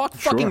 Let's talk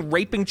fucking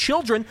raping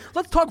children.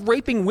 Let's talk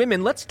raping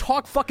women. Let's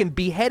talk fucking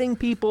beheading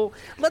people.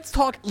 Let's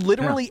talk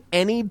literally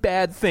any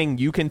bad thing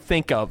you can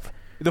think of.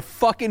 The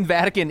fucking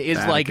Vatican is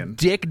like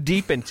dick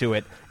deep into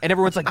it, and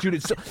everyone's like,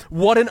 "Dude,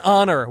 what an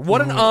honor! What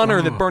an honor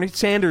that Bernie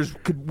Sanders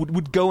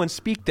would go and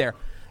speak there."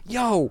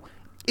 Yo,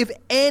 if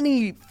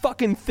any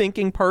fucking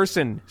thinking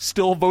person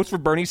still votes for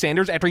Bernie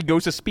Sanders after he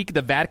goes to speak at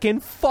the Vatican,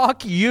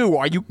 fuck you!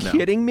 Are you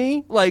kidding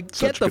me? Like,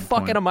 get the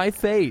fuck out of my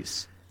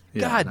face!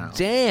 Yeah, God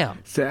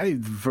damn! Say,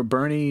 for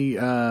Bernie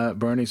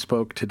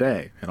spoke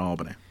today in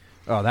Albany.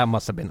 Oh, that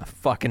must have been a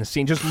fucking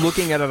scene. Just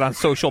looking at it on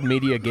social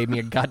media gave me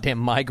a goddamn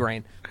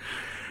migraine.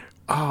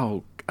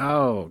 Oh,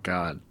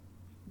 God.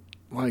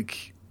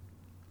 Like,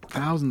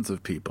 thousands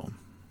of people.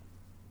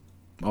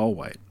 All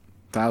white.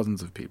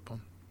 Thousands of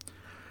people.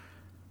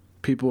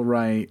 People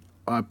write...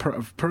 A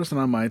person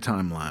on my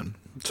timeline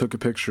took a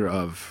picture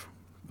of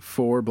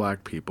 4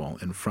 black people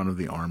in front of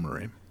the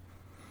armory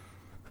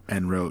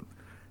and wrote,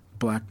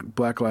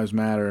 Black Lives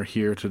Matter,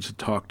 here to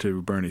talk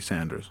to Bernie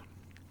Sanders.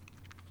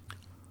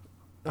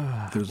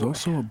 There's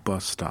also a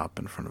bus stop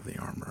in front of the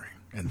armory.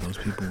 And those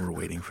people were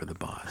waiting for the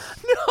bus.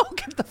 No,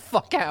 get the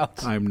fuck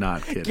out. I'm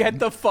not kidding. Get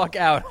the fuck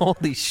out.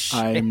 Holy shit.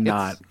 I'm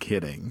not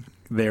kidding.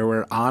 They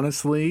were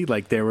honestly,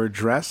 they were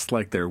dressed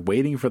like they're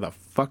waiting for the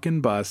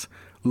fucking bus,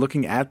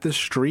 looking at the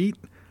street,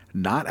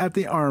 not at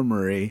the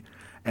armory,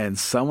 and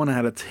someone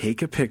had to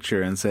take a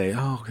picture and say,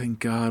 oh, thank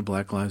God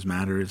Black Lives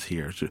Matter is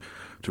here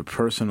to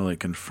personally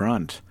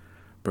confront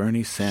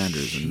Bernie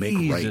Sanders and make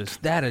right. Jesus,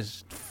 that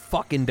is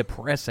fucking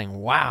depressing.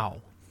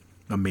 Wow.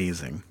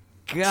 Amazing.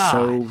 God.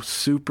 So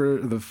super,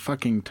 the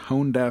fucking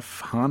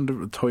tone-deaf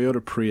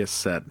Toyota Prius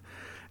set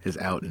is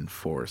out in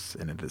force,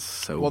 and it is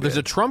so Well, good. There's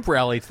a Trump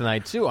rally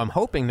tonight, too. I'm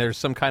hoping there's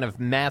some kind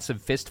of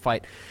massive fist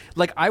fight.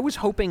 Like, I was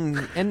hoping,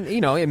 and,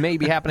 it may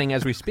be happening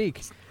as we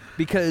speak,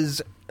 because,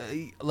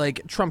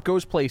 Trump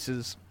goes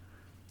places,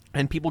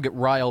 and people get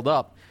riled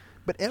up.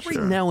 But every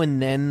now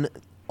and then,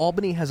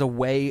 Albany has a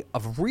way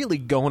of really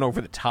going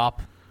over the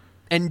top,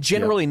 and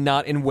generally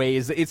not in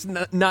ways, it's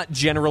not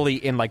generally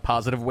in,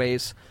 positive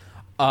ways.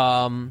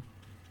 Albany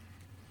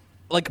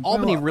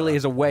really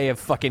has a way of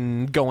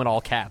fucking going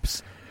all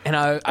caps, and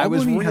I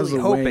was really has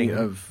a hoping way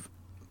of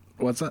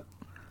what's that?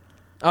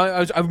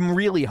 I'm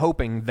really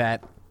hoping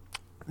that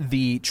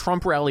the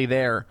Trump rally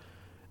there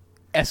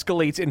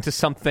escalates into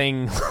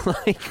something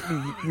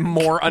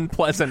more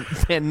unpleasant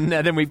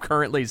than we've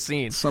currently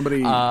seen.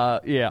 Somebody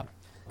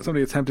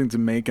attempting to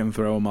make and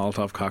throw a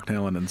Molotov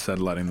cocktail and instead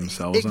letting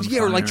themselves on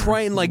fire. Or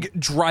try and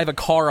drive a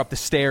car up the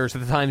stairs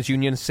at the Times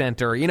Union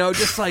Center.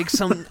 Just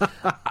some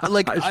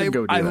I should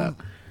go do that.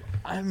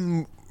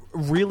 I'm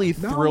really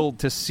thrilled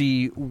to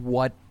see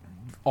what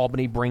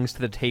Albany brings to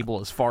the table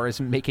as far as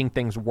making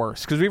things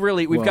worse, because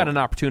we've got an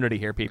opportunity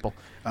here, people.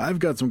 I've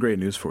got some great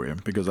news for you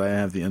because I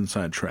have the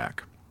inside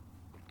track.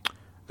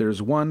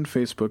 There's one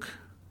Facebook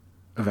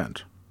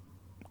event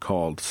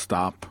called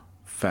Stop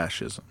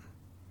Fascism.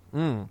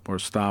 Or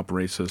stop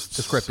racists,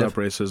 Descriptive.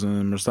 stop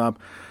racism, or stop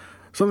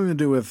something to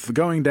do with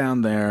going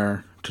down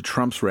there to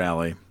Trump's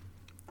rally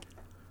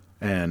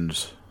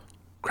and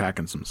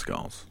cracking some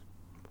skulls,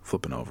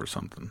 flipping over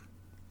something.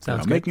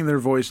 Sounds good. Making their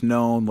voice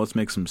known. Let's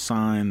make some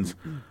signs.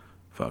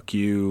 Fuck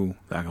you,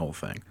 that whole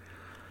thing.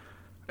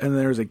 And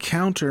there's a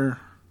counter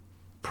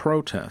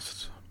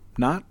protest,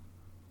 not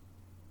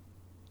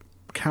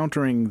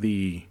countering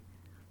the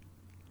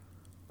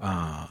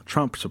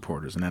Trump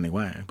supporters in any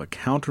way, but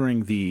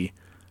countering the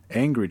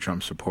angry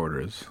Trump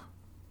supporters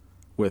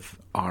with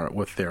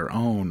their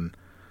own,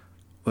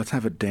 let's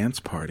have a dance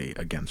party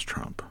against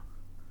Trump.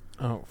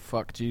 Oh,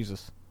 fuck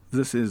Jesus.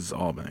 This is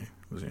Albany.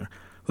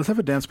 Let's have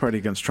a dance party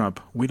against Trump.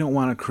 We don't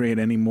want to create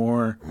any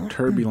more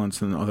turbulence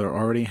than there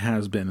already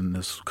has been in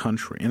this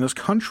country.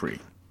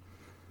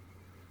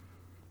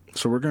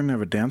 So we're going to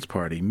have a dance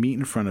party, meet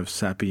in front of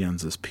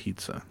Sapienza's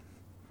Pizza.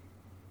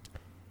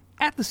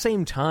 At the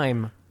same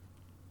time,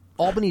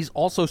 Albany's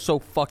also so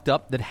fucked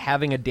up that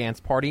having a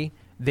dance party,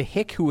 the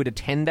hick who would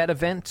attend that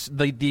event,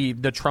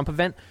 the Trump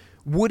event,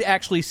 would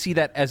actually see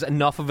that as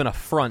enough of an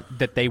affront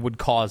that they would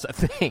cause a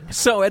thing.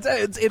 So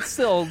it's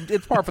still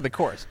par for the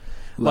course.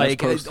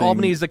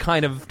 Albany is the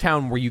kind of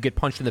town where you get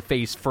punched in the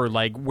face for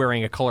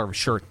wearing a color of a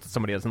shirt that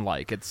somebody doesn't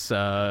like. It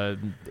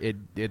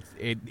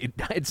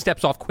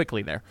steps off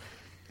quickly there.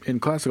 In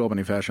classic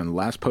Albany fashion,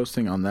 last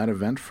posting on that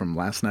event from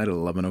last night at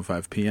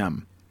 11:05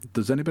 p.m.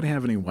 Does anybody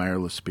have any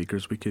wireless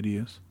speakers we could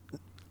use?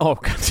 Oh,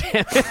 God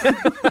damn it.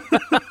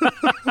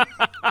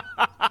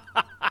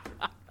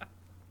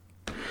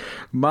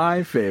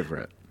 My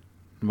favorite.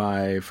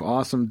 My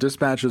awesome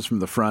dispatches from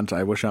the front.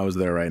 I wish I was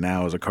there right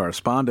now as a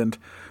correspondent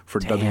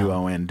for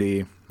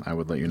WOND. I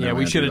would let you know. Yeah,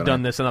 we should have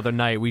done this another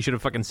night. We should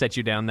have fucking set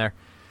you down there.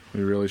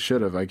 We really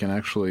should have. I can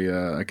actually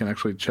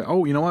check.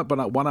 Oh, you know what?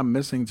 But what I'm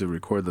missing to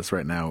record this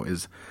right now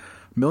is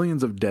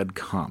Millions of Dead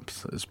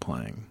Comps is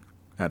playing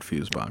at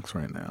Fusebox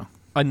right now.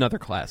 Another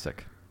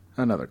classic.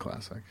 Another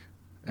classic.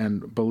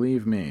 And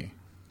believe me,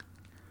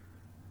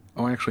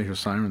 I actually hear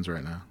sirens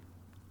right now.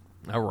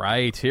 All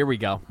right, here we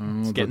go.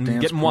 It's getting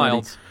party.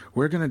 wild.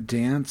 We're going to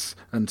dance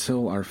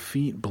until our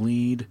feet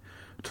bleed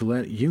to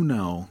let you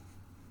know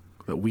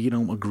that we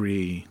don't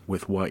agree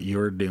with what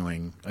you're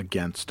doing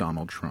against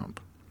Donald Trump.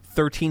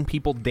 13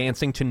 people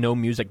dancing to no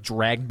music,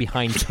 dragged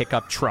behind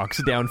pickup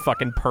trucks down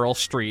fucking Pearl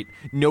Street.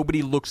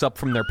 Nobody looks up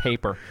from their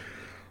paper.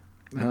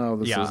 Oh,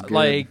 this is good.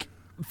 Like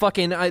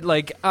fucking,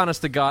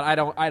 honest to God,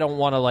 I don't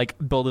want to like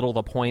belittle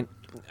the point.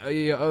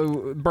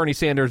 Bernie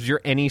Sanders,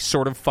 you're any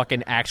sort of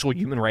fucking actual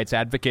human rights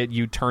advocate,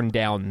 you turn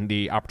down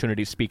the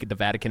opportunity to speak at the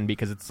Vatican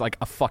because it's like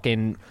a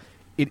fucking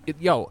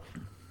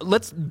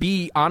let's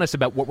be honest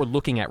about what we're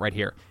looking at right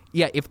here.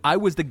 Yeah, if I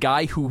was the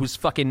guy who was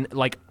fucking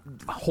like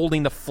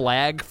holding the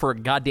flag for a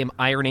goddamn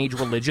Iron Age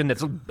religion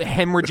that's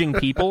hemorrhaging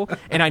people,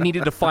 and I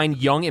needed to find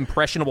young,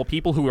 impressionable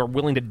people who are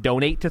willing to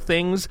donate to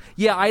things,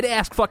 yeah, I'd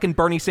ask fucking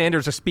Bernie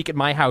Sanders to speak at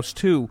my house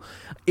too.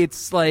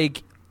 It's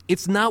like,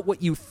 it's not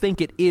what you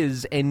think it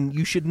is, and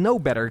you should know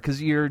better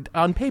because you're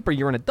on paper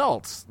you're an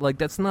adult. Like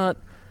that's not,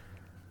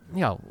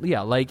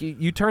 like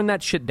you turn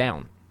that shit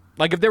down.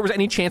 Like if there was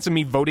any chance of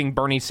me voting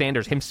Bernie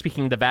Sanders, him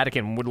speaking to the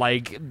Vatican would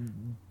like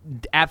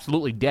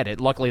absolutely dead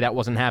it. Luckily that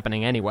wasn't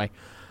happening anyway.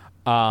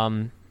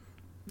 Turn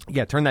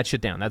that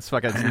shit down. That's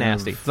fucking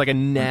nasty. It's like a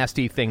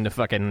nasty thing to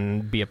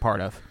fucking be a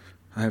part of.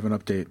 I have an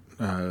update.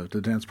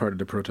 The dance party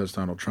to protest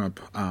Donald Trump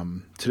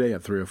today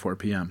at 3:04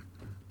 p.m.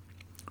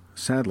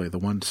 Sadly, the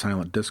one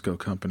silent disco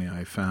company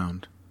I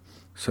found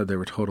said they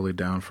were totally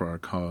down for our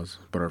cause,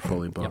 but are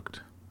fully booked.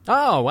 Yep.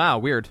 Oh, wow,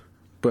 weird.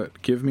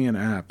 But give me an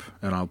app,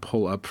 and I'll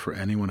pull up for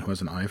anyone who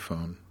has an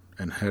iPhone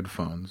and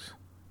headphones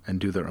and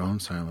do their own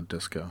silent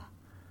disco.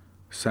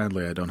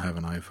 Sadly, I don't have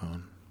an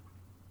iPhone.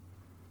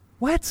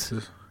 What? It's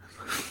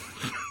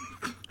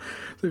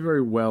a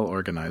very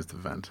well-organized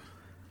event.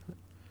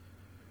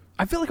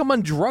 I feel like I'm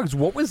on drugs.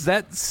 What was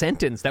that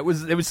sentence? It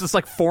was just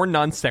like four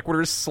non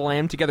sequiturs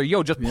slammed together.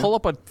 Yo, just pull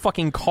up a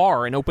fucking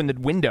car and open the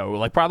window.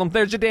 Like,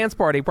 there's your dance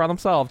party. Problem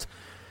solved.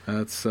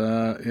 That's,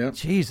 yep.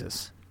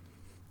 Jesus.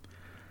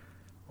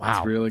 Wow.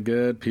 It's really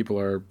good. People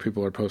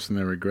are posting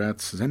their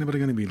regrets. Is anybody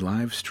going to be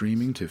live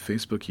streaming to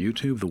Facebook,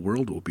 YouTube? The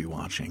world will be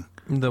watching.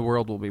 The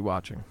world will be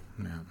watching.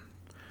 Yeah.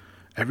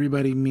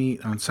 Everybody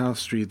meet on South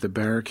Street. The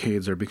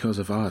barricades are because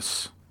of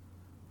us.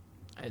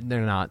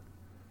 They're not.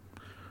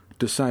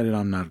 Decided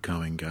I'm not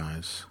going,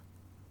 guys.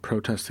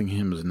 Protesting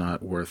him is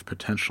not worth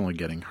potentially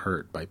getting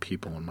hurt by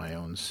people in my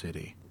own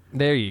city.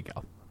 There you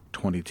go.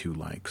 22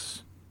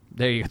 likes.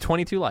 There you go.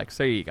 22 likes.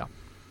 There you go.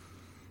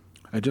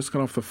 I just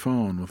got off the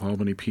phone with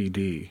Albany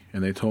PD,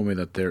 and they told me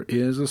that there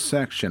is a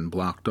section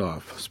blocked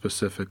off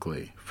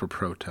specifically for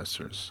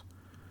protesters.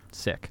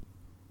 Sick.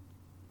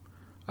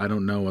 I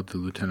don't know what the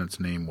lieutenant's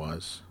name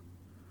was,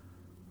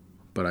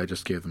 but I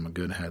just gave them a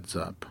good heads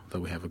up that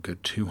we have a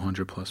good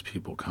 200-plus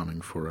people coming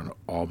for an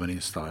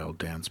Albany-style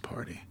dance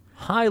party.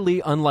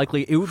 Highly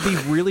unlikely. It would be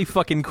really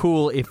fucking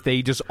cool if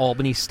they just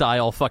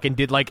Albany-style fucking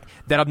did like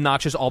that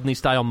obnoxious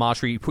Albany-style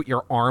mosh where you put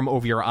your arm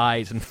over your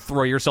eyes and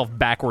throw yourself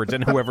backwards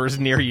and whoever's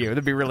near you.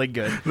 That'd be really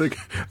good. Like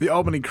the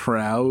Albany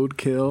crowd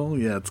kill?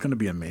 Yeah, it's going to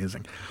be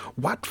amazing.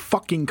 What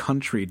fucking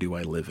country do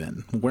I live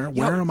in? Where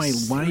am I?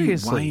 Why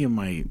am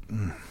I?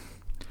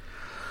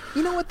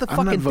 You know what the I'm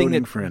fucking not thing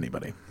voting that... for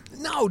anybody.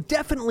 No,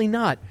 definitely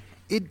not.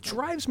 It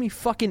drives me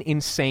fucking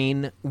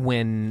insane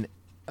when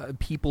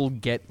people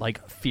get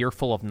like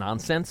fearful of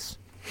nonsense.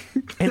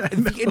 And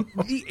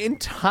the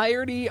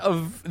entirety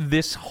of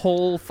this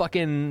whole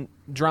fucking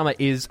drama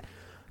is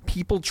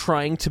people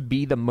trying to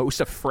be the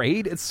most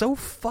afraid. It's so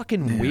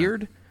fucking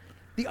weird.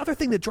 The other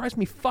thing that drives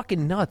me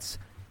fucking nuts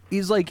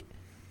is like,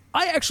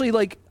 I actually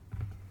like,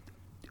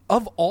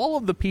 of all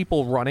of the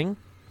people running,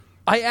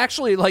 I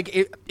actually like,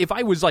 if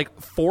I was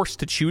like forced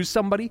to choose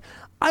somebody,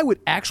 I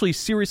would actually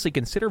seriously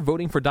consider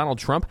voting for Donald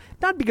Trump,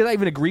 not because I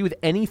even agree with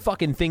any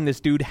fucking thing this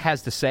dude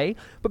has to say,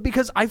 but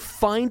because I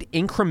find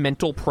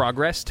incremental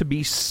progress to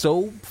be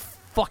so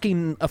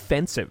fucking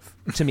offensive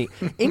to me.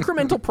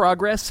 Incremental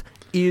progress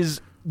is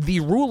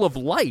the rule of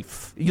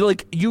life.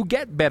 You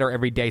get better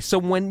every day. So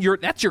when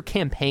that's your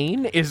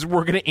campaign, is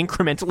we're going to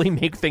incrementally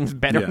make things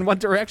better in one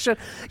direction,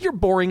 you're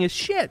boring as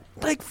shit.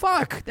 Like,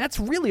 fuck, that's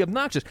really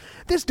obnoxious.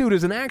 This dude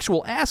is an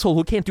actual asshole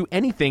who can't do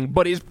anything,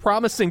 but is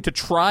promising to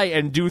try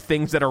and do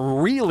things that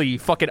are really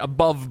fucking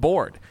above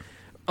board.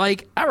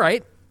 Like, all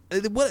right,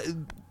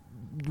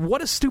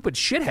 what a stupid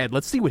shithead.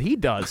 Let's see what he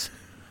does.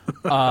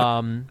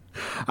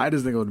 I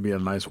just think it would be a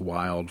nice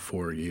wild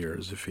 4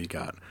 years if he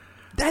got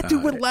That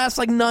dude would last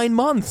like 9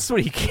 months.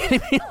 What are you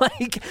kidding me?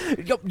 Like,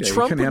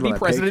 Trump would be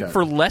president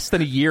for less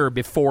than a year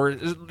before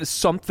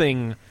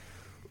something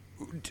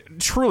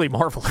truly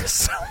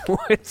marvelous.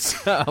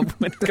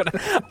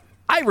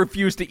 I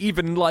refuse to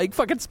even like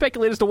fucking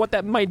speculate as to what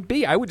that might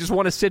be. I would just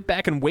want to sit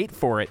back and wait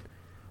for it.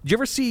 Did you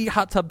ever see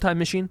Hot Tub Time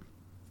Machine?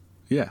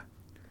 Yeah.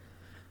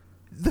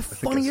 The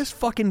funniest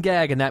fucking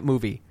gag in that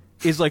movie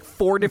is like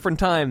 4 different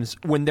times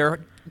when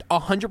they're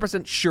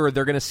 100% sure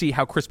they're going to see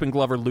how Crispin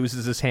Glover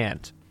loses his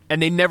hand.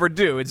 And they never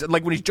do. It's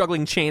like when he's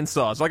juggling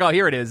chainsaws. Like, oh,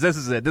 here it is. This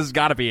is it. This has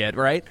got to be it,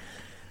 right?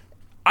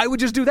 I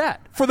would just do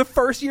that. For the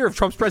first year of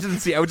Trump's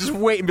presidency, I would just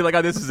wait and be like,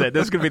 oh, this is it.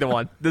 This is going to be the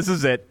one. This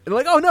is it. And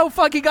like, oh, no,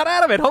 fuck, he got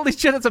out of it. Holy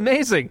shit, that's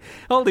amazing.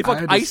 Holy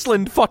fuck,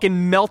 Iceland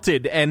fucking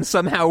melted, and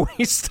somehow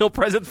he's still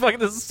president. Fucking,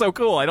 this is so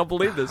cool. I don't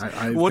believe this.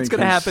 What's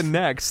going to happen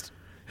next?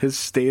 His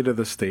State of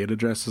the State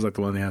address is like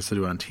the one he has to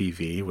do on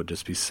TV. Would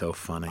just be so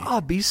funny. Oh,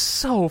 it'd be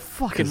so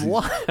fucking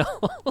wild.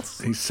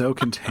 He's so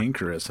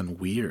cantankerous and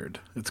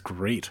weird. It's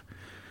great.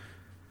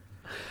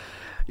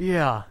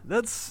 Yeah,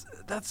 that's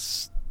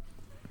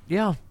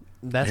yeah.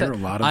 I hear a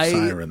lot of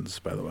sirens,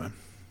 by the way.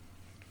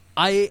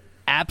 I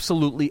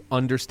absolutely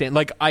understand.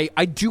 Like, I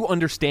do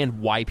understand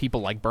why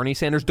people like Bernie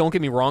Sanders. Don't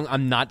get me wrong.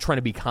 I'm not trying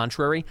to be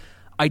contrary.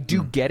 I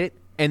do get it.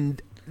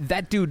 And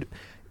that dude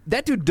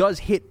does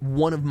hit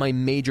one of my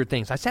major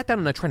things. I sat down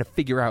and I'm trying to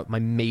figure out my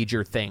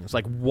major things.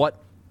 Like, what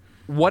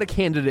a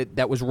candidate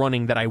that was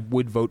running that I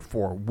would vote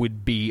for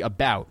would be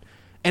about.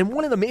 And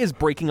one of them is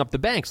breaking up the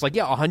banks. Like,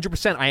 yeah,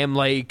 100%. I am,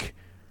 like,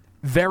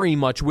 very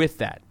much with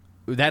that.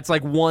 That's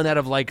like 1 out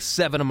of like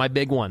 7 of my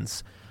big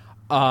ones.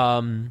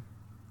 But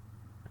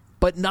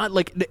not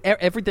like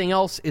everything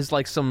else is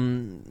like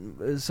some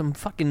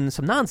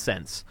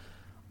nonsense.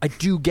 I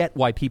do get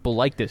why people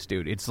like this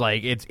dude. It's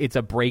like it's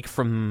a break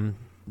from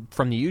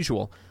the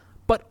usual.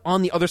 But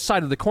on the other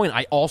side of the coin,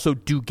 I also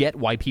do get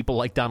why people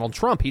like Donald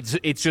Trump.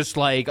 It's just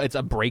like it's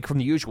a break from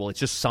the usual. It's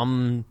just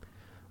some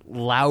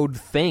loud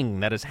thing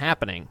that is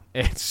happening.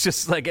 It's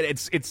just like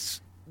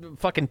it's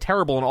fucking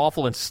terrible and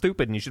awful and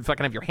stupid, and you should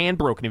fucking have your hand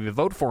broken if you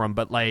vote for him.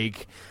 But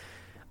like,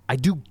 I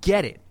do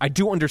get it. I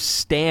do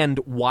understand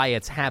why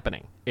it's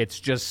happening. It's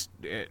just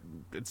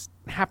it's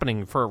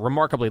happening for a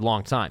remarkably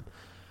long time.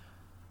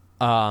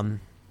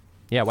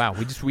 Yeah, wow.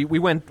 We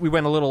went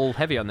a little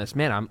heavy on this,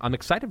 man. I'm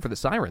excited for the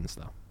sirens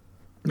though.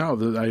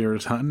 No, I hear a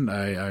ton.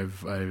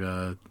 I've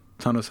a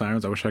ton of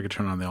sirens. I wish I could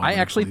turn on the. I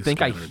actually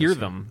think I hear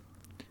them.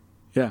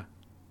 Yeah,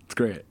 it's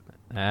great.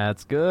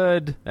 That's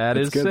good.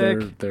 It's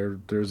good.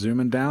 Sick. They're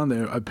zooming down.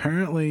 There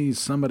apparently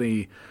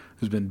somebody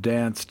who's been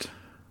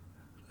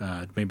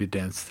maybe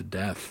danced to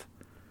death,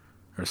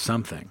 or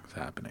something's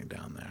happening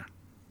down there.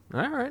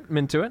 All right, I'm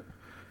into it.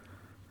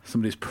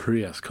 Somebody's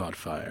Prius caught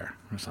fire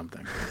or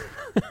something.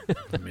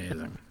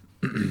 Amazing.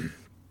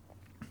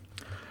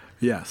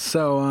 Yeah.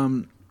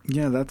 So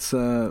yeah, that's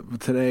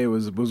today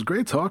was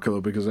great talk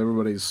though, because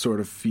everybody's sort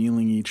of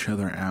feeling each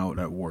other out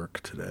at work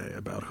today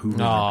about who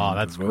they're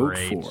going to vote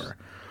for.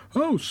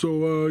 Oh,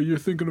 so you're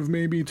thinking of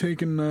maybe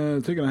taking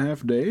a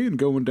half day and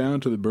going down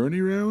to the Bernie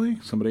rally?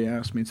 Somebody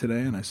asked me today,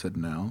 and I said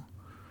no.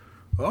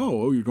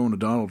 Oh, you're going to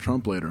Donald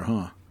Trump later,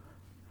 huh?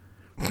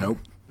 Nope,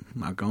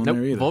 not going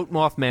there either. Vote him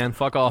off, man.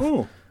 Fuck off.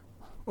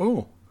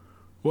 Oh.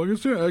 Well,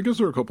 I guess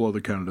there are a couple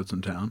other candidates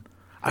in town.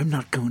 I'm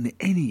not going to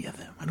any of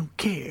them. I don't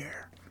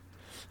care.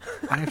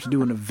 I have to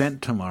do an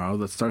event tomorrow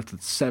that starts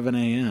at 7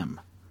 a.m.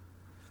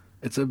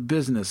 It's a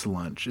business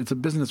lunch. It's a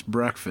business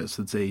breakfast.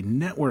 It's a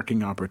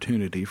networking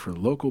opportunity for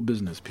local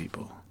business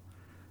people.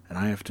 And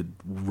I have to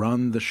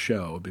run the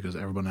show because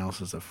everyone else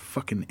is a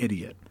fucking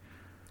idiot.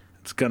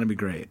 It's going to be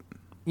great.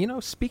 You know,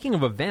 speaking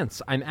of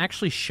events, I'm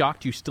actually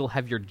shocked you still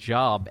have your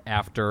job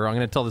after... I'm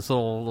going to tell this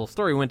little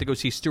story. We went to go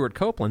see Stuart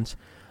Copeland,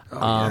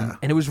 and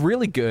it was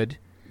really good.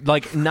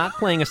 Like, not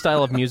playing a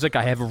style of music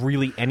I have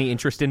really any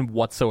interest in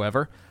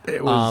whatsoever.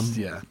 It was,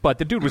 yeah. But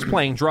the dude was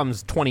playing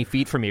drums 20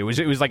 feet from me. It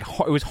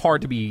was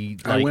hard to be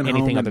like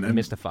anything other than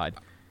mystified.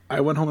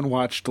 I went home and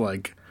watched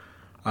like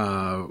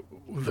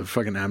the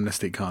fucking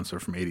Amnesty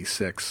concert from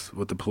 '86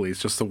 with the Police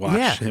just to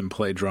watch him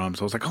play drums.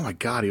 I was like, oh my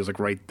god, he was like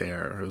right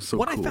there. It was so cool.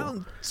 What I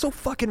found so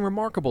fucking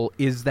remarkable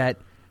is that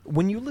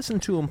when you listen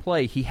to him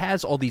play, he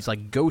has all these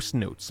like ghost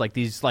notes, like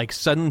these like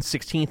sudden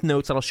 16th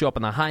notes that'll show up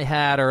on the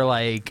hi-hat, or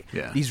like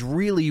these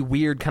really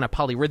weird kind of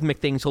polyrhythmic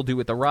things he'll do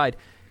with the ride.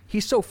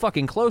 He's so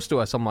fucking close to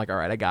us. I'm like, all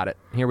right, I got it.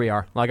 Here we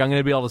are. Like, I'm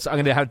gonna be able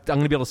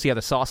to see how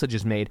the sausage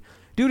is made.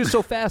 Dude is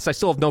so fast, I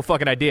still have no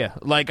fucking idea.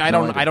 Like, I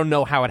don't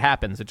know how it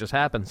happens. It just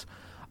happens.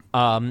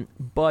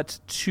 But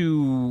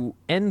to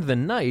end the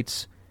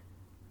night,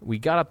 we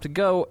got up to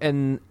go,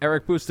 and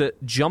Eric Busta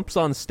jumps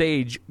on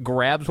stage,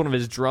 grabs one of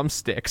his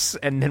drumsticks,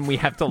 and then we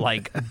have to,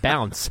 like,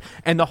 bounce.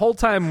 And the whole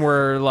time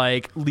we're,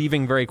 like,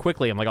 leaving very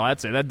quickly. I'm like, oh,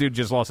 that's it. That dude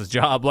just lost his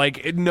job.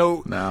 Like,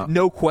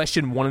 no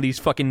question, one of these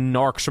fucking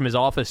narcs from his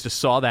office just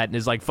saw that and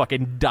is, like,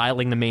 fucking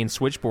dialing the main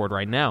switchboard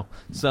right now.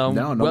 So,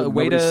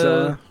 way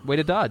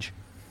to dodge.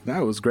 That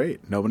was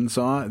great. No one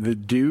saw it. The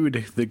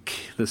dude,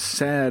 the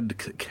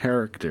sad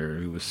character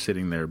who was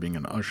sitting there being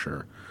an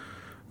usher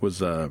was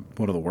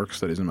one of the work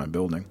studies in my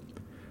building.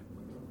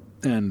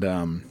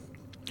 And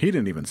he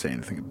didn't even say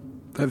anything.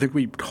 I think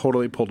we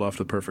totally pulled off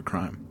The Perfect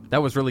Crime.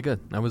 That was really good.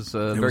 That was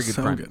very good.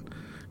 So good.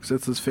 Because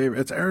it's his favorite.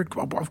 It's Eric.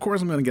 Of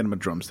course, I'm going to get him a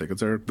drumstick.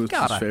 It's Eric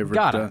Booth's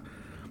favorite.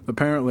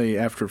 Apparently,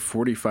 after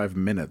 45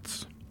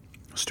 minutes,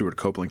 Stuart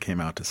Copeland came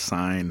out to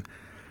sign,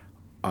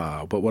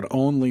 but would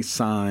only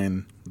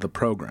sign the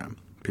program.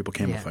 People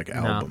came with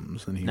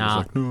albums, and he was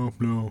like,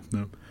 no.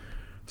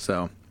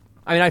 So,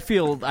 I mean, I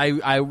feel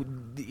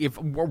if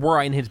were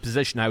I in his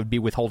position, I would be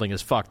withholding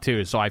as fuck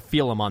too. So I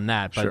feel him on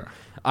that. But sure.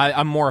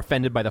 I'm more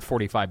offended by the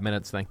 45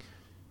 minutes thing.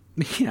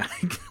 Yeah,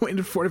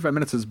 waiting 45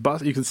 minutes. His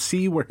bus. You can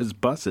see where his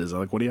bus is.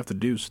 Like, what do you have to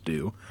do,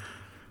 Stu?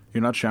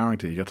 You're not showering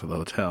till you get to the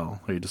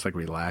hotel. Are you just like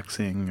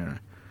relaxing,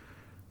 or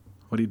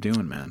what are you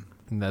doing, man?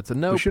 That's a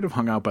no. We should have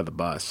hung out by the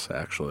bus.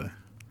 Actually,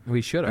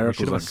 we should have. Eric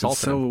we should have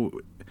assaulted him.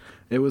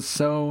 It was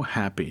so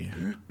happy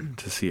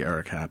to see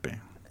Eric happy.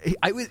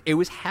 It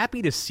was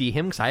happy to see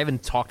him because I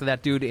haven't talked to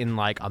that dude in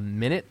like a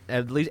minute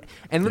at least.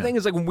 And the thing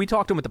is, like, when we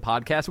talked to him at the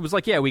podcast, it was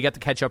like, yeah, we got to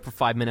catch up for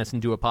 5 minutes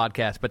and do a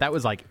podcast, but that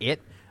was like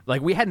it.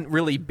 Like, we hadn't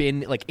really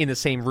been like in the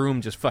same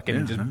room, just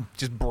fucking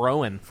just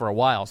broing for a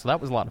while. So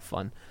that was a lot of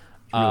fun.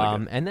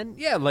 Really and then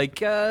getting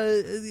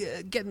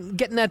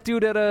that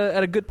dude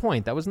at a good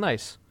point. That was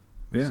nice.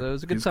 Yeah, so it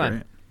was a good time.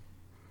 Great.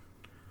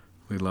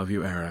 We love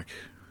you, Eric,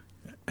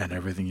 and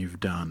everything you've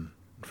done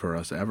for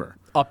us ever.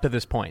 Up to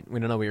this point. We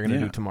don't know what you're going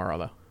to do tomorrow,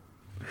 though.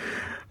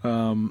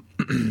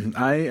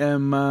 I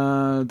am.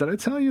 Did I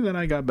tell you that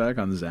I got back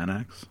on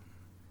Xanax?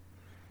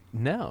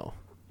 No.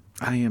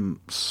 I'm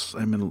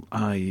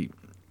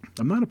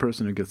not a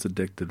person who gets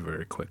addicted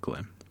very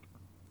quickly.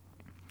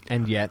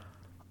 And yet,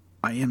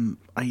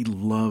 I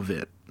love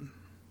it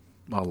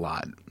a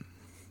lot.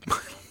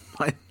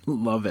 I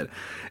love it.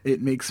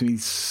 It makes me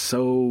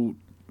so.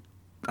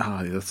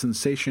 The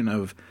sensation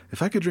of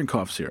if I could drink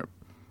cough syrup,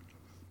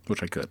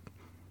 which I could.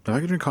 If I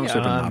could drink cough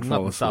syrup and not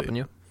fall asleep. Stopping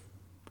you.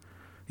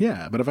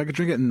 Yeah, but if I could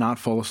drink it and not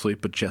fall asleep,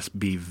 but just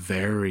be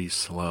very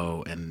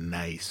slow and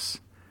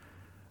nice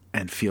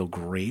and feel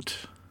great,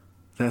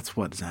 that's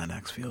what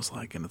Xanax feels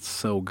like. And it's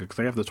so good because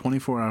I have the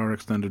 24-hour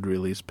extended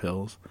release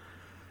pills.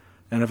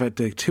 And if I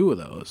take 2 of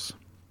those,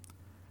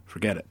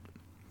 forget it.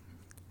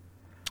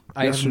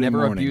 I have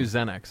never abused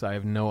Xanax. I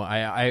have no.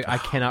 I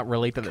cannot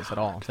relate to this at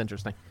all. It's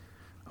interesting.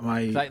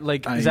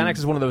 Xanax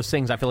is one of those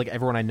things. I feel like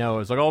everyone I know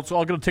is like, "Oh,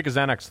 I'll go take a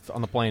Xanax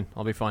on the plane.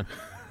 I'll be fine."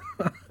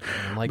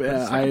 I'm like,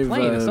 it's not a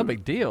plane. It's no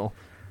big deal.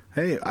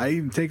 Hey,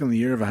 I'm taking the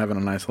year of having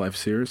a nice life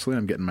seriously.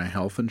 I'm getting my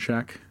health in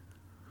check.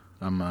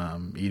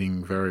 I'm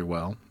eating very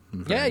well.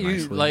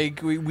 You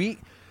like we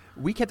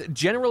kept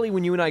generally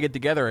when you and I get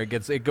together,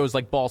 it goes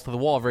like balls to the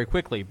wall very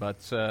quickly. But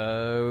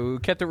we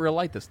kept it real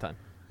light this time.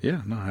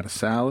 Yeah, no, I had a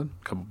salad,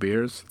 a couple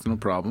beers. It's no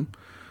problem.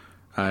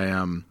 I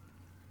am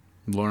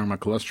lowering my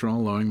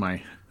cholesterol, lowering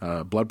my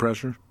blood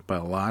pressure by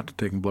a lot,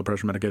 taking blood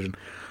pressure medication.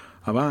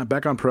 I'm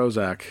back on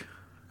Prozac.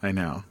 I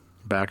know.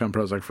 Back on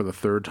Prozac for the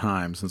 3rd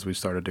time since we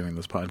started doing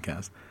this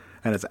podcast.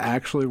 And it's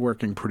actually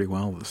working pretty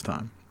well this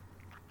time.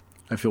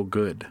 I feel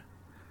good.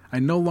 I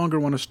no longer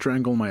want to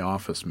strangle my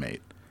office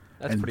mate.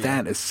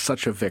 That is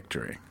such a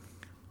victory.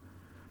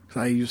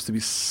 I used to be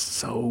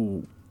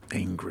so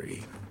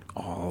angry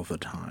all the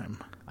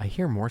time. I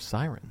hear more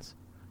sirens.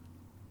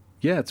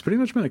 Yeah, it's pretty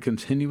much been a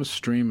continuous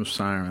stream of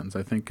sirens.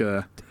 I think.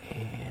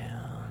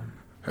 Damn.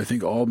 I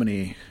think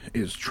Albany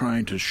is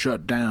trying to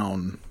shut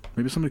down.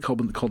 Maybe somebody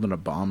called it a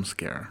bomb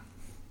scare.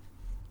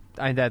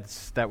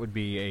 That would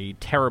be a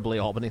terribly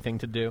Albany thing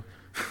to do.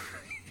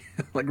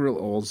 Like real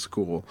old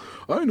school.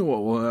 I know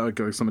what we'll like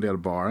somebody at a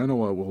bar. I know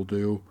what we'll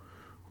do.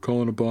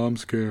 Calling a bomb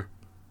scare.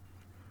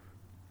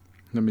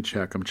 Let me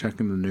check. I'm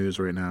checking the news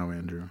right now,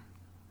 Andrew.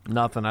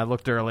 Nothing. I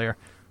looked earlier.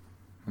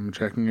 I'm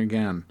checking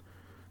again.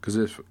 Because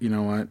if, you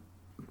know what?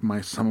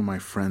 Some of my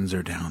friends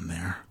are down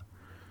there.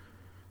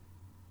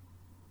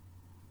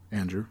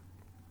 Andrew?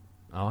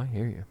 Oh, I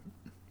hear you.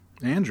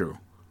 Andrew?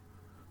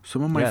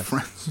 Some of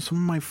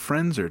my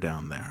friends are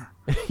down there.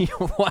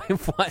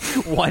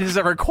 Why does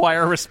it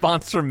require a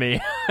response from me?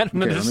 I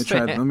don't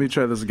understand. Let me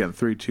try this again.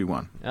 3, 2,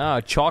 1.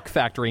 Oh, Chalk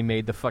Factory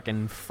made the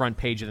fucking front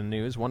page of the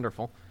news.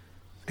 Wonderful.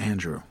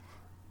 Andrew.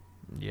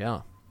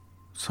 Yeah.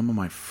 Some of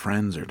my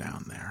friends are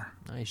down there.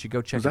 Oh, you should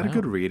go check it out. Was that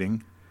a good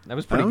reading? That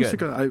was pretty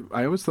good.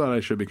 I always thought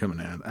I should become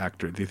an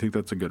actor. Do you think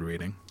that's a good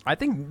reading? I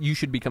think you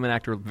should become an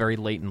actor very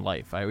late in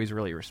life. I always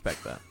really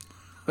respect that.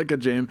 Like a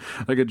James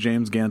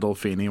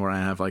Gandolfini, where I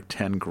have like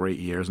 10 great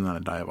years and then I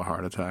die of a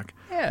heart attack.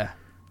 Yeah.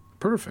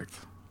 Perfect.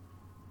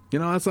 You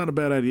know, that's not a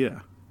bad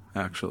idea,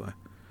 actually.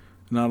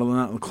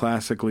 Not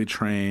classically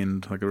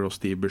trained, like a real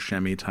Steve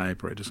Buscemi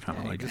type, where I just kind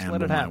of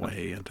amble my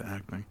way into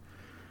acting.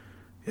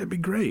 Yeah, it'd be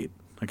great.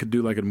 I could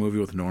do like a movie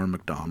with Norm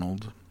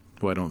Macdonald,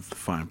 who I don't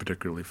find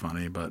particularly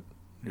funny, but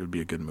it would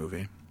be a good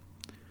movie.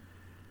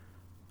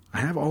 I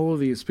have all of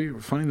these.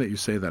 Funny that you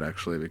say that,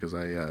 actually, because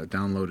I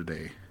downloaded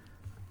a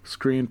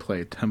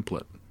screenplay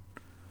template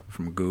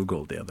from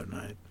Google the other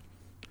night.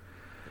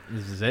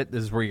 This is it?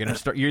 This is where you're going to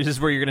start? This is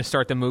where you're going to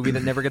start the movie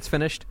that never gets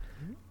finished?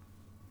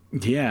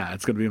 Yeah,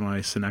 it's going to be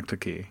my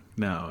synecdoche.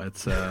 No,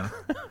 it's...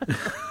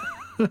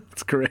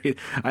 It's great.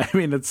 I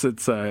mean, it's.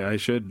 I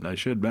should.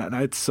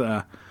 It's.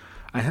 I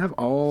have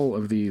all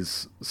of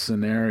these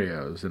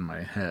scenarios in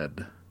my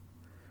head.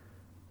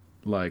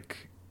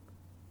 Like,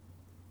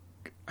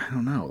 I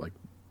don't know, like,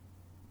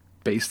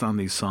 based on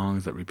these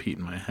songs that repeat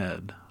in my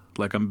head.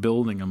 Like, I'm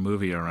building a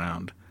movie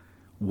around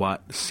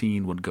what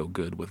scene would go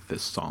good with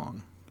this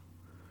song.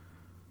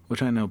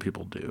 Which I know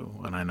people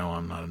do, and I know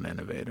I'm not an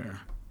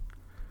innovator.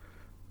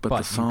 But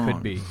the song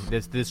could be.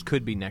 This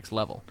could be next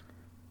level.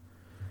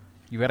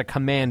 You've got a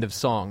command of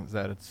songs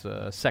that it's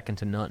second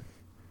to none.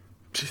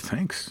 Gee,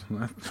 thanks.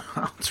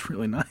 That's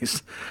really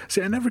nice.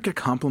 See, I never get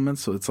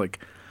compliments, so it's like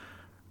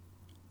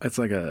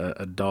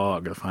a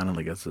dog that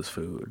finally gets his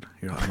food.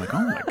 I'm like,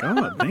 oh my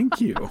God,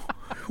 thank you.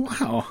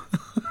 Wow.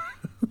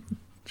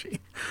 Gee,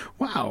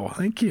 wow,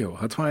 thank you.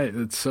 That's why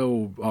it's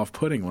so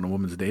off-putting when a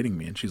woman's dating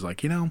me and she's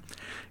like, you're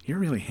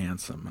really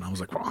handsome. And I was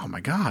like, oh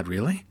my God,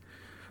 really?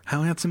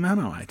 How handsome am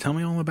I? Tell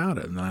me all about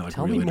it. And then I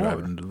really drive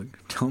it into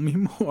tell me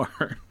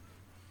more.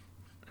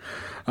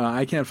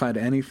 I can't find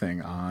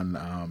anything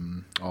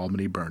on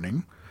Albany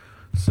burning.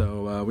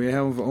 So we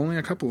have only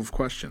a couple of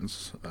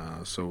questions.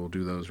 So we'll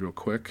do those real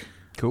quick.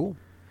 Cool.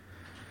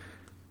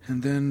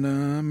 And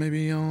then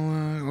maybe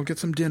I'll get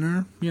some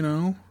dinner,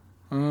 I'm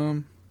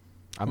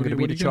going to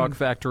be at the Chalk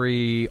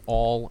Factory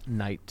all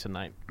night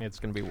tonight. It's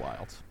going to be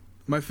wild.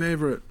 My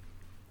favorite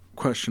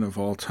question of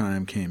all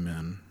time came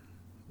in.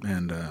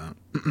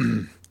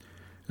 And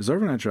is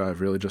Overnight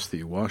Drive really just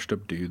the Washed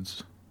Up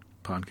Dudes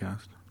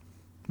podcast?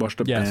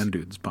 Washed Up Band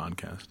Dudes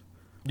podcast?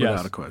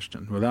 Without a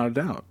question. Without a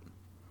doubt.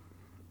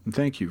 And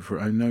thank you for...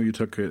 I know you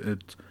took it...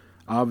 It's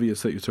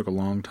obvious that you took a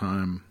long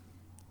time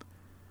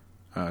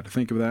to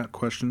think of that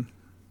question.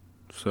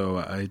 So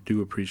I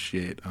do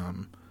appreciate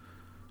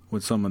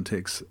when someone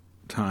takes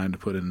time to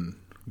put in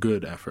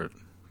good effort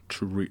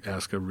to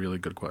ask a really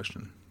good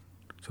question.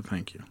 So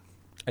thank you.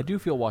 I do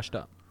feel washed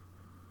up.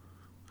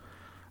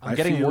 I'm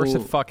getting worse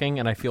at fucking,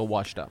 and I feel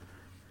washed up.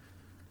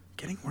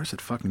 Getting worse at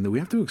fucking. We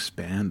have to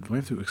expand. We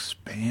have to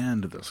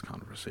expand this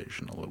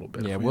conversation a little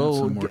bit. Yeah,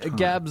 well,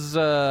 Gab's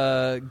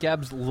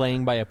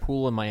laying by a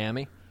pool in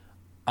Miami.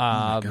 Oh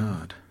my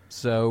God.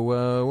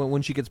 So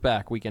when she gets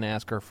back, we can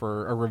ask her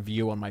for a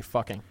review on my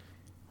fucking.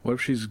 What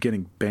if she's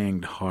getting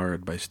banged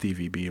hard by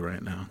Stevie B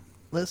right now?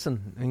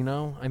 Listen,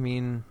 I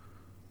mean,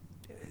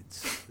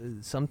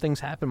 some things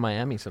happen in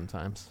Miami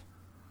sometimes.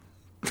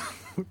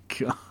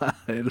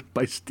 God,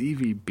 by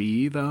Stevie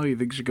B, though? You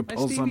think she could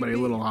pull somebody a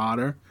little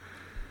hotter?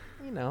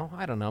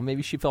 I don't know.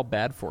 Maybe she felt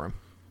bad for him.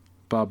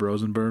 Bob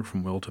Rosenberg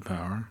from Will to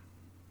Power.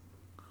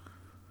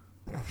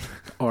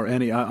 Or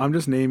any... I'm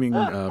just naming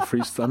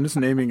freestyle. I'm just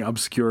naming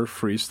obscure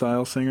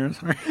freestyle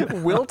singers.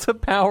 Will to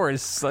Power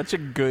is such a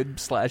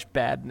good /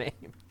 bad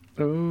name.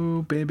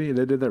 Oh, baby.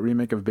 They did that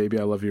remake of Baby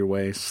I Love Your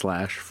Way /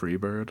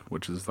 Freebird,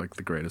 which is like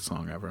the greatest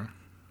song ever.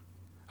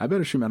 I bet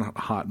if she met a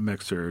hot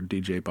mixer,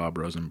 DJ Bob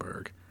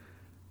Rosenberg,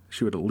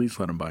 she would at least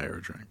let him buy her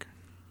a drink.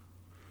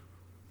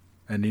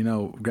 And,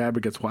 Gabby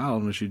gets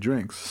wild when she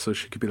drinks, so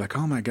she could be like,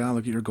 oh, my God,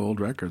 look at your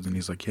gold records. And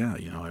he's like, yeah,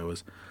 I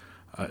was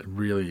a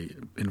really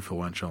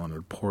influential and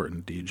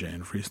important DJ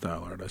and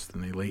freestyle artist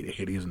in the late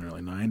 80s and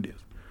early 90s.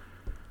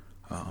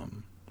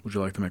 Would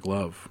you like to make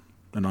love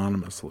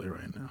anonymously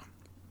right now?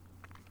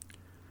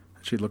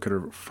 And she'd look at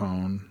her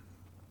phone,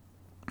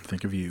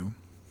 think of you,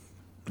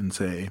 and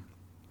say,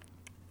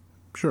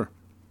 sure.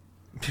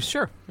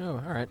 Sure. Oh,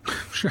 all right.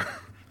 Sure.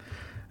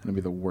 And it'd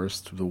be the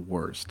worst of the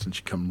worst. And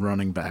she'd come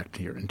running back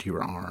into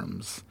your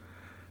arms.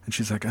 And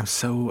she's like,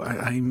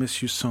 I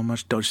miss you so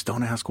much. Just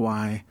don't ask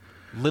why.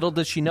 Little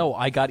does she know,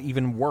 I got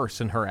even worse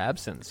in her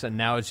absence. And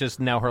now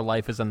her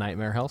life is a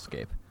nightmare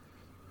hellscape.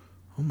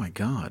 Oh, my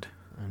God.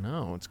 I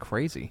know. It's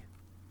crazy.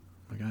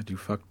 Oh, my God.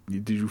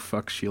 Did you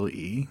fuck Sheila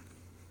E?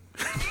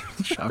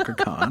 Shaka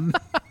Khan?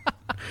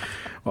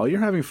 While you're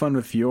having fun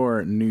with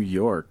your New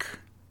York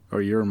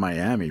or your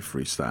Miami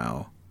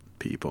freestyle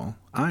people,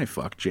 I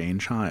fucked Jane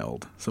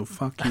Child, so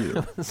fuck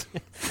you.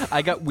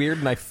 I got weird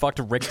and I fucked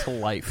Rick to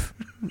life.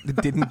 It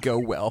didn't go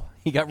well.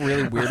 He got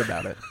really weird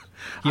about it.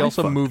 He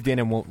also moved in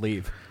and won't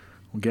leave.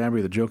 Well,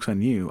 Gabby, the joke's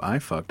on you. I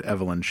fucked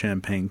Evelyn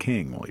Champagne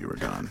King while you were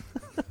gone.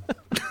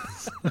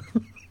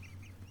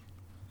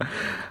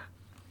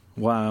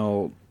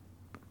 While...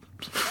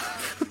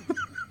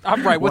 All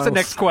right, what's the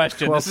next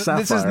question? This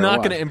is not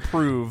going to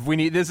improve. We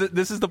need this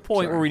is the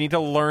point where we need to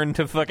learn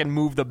to fucking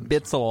move the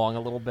bits along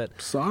a little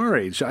bit.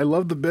 Sorry, I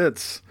love the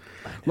bits.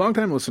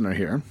 Long-time listener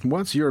here.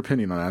 What's your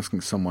opinion on asking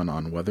someone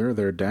on whether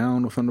they're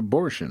down with an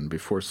abortion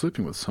before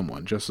sleeping with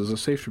someone, just as a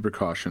safety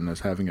precaution,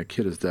 as having a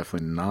kid is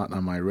definitely not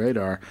on my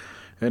radar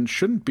and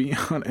shouldn't be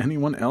on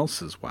anyone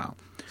else's? Wow.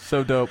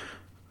 So dope.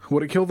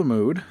 Would it kill the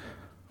mood,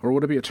 or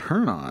would it be a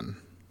turn-on?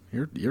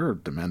 You're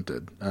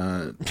demented.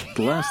 The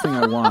last thing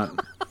I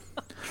want...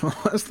 The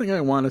last thing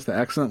I want is to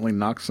accidentally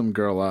knock some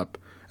girl up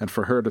and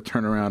for her to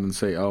turn around and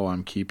say, oh,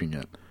 I'm keeping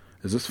it.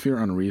 Is this fear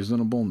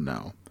unreasonable?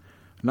 No.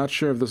 Not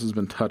sure if this has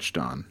been touched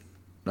on.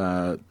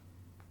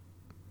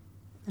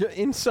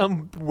 In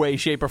some way,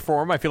 shape, or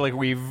form, I feel like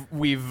we've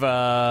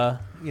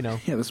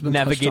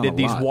navigated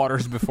these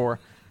waters before.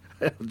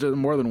 Just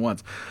more than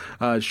once.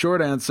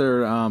 Short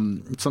answer,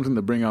 something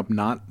to bring up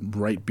not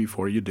right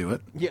before you do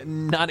it. Yeah,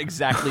 not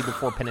exactly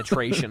before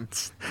penetration.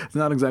 It's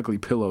not exactly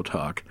pillow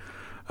talk.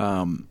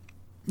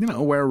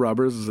 Wear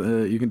rubbers.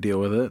 You can deal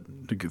with it.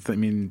 I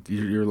mean,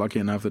 you're lucky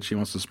enough that she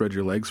wants to spread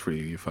your legs for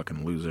you, you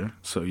fucking loser.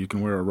 So you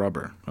can wear a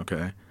rubber,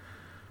 okay?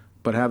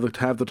 But have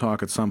the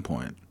talk at some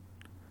point.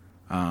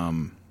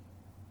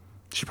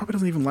 She probably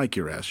doesn't even like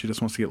your ass. She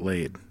just wants to get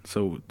laid.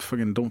 So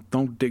fucking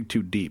don't dig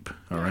too deep.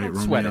 All right, Don't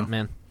Romeo? sweat it,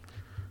 man.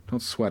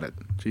 Don't sweat it.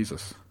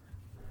 Jesus.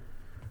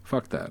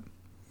 Fuck that.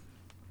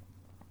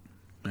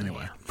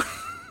 Anyway.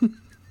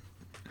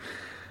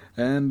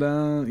 And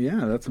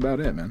that's about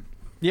it, man.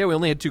 Yeah, we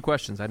only had 2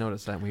 questions. I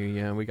noticed that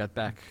we got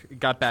back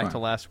Fine. to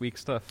last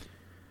week's stuff.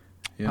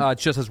 Yeah.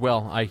 Just as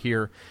well. I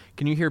hear.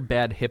 Can you hear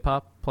bad hip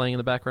hop playing in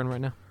the background right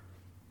now?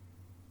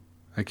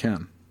 I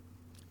can.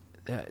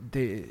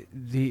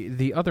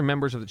 The other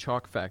members of the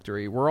Chalk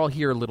Factory, we're all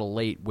here a little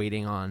late,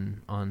 waiting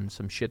on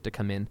some shit to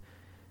come in,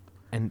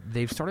 and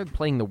they've started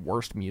playing the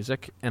worst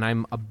music. And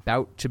I'm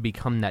about to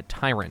become that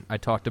tyrant I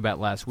talked about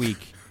last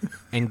week,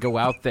 and go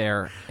out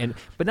there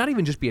but not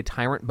even just be a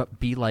tyrant, but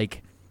be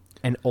like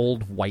an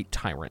old white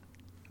tyrant.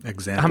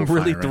 Example. I'm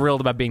really firing.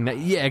 thrilled about being that.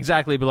 Yeah,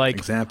 exactly. But like,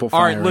 Example.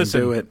 all right, firing,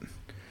 listen. Do it.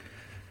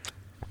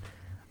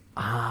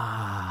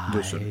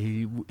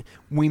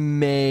 We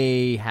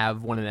may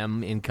have one of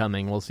them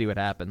incoming. We'll see what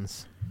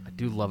happens. I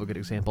do love a good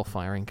example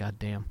firing. God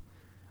damn.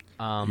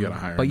 You gotta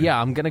hire but me.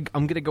 yeah, I'm gonna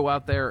go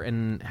out there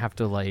and have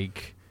to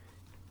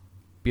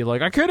be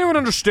like, I can't even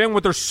understand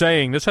what they're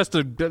saying. This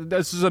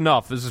is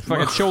enough. This is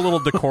fucking show a little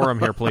decorum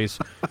here, please.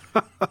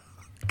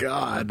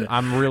 God,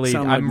 I'm really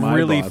Sound like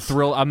my boss.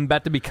 thrilled. I'm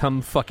about to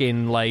become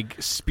fucking like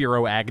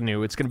Spiro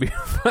Agnew. It's gonna be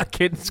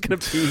it's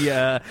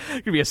gonna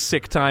be a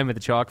sick time at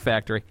the Chalk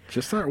Factory.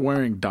 Just start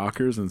wearing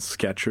Dockers and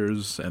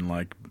Skechers and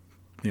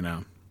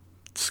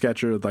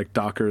Skechers like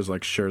Dockers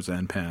like shirts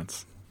and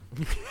pants,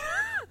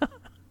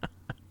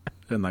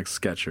 and like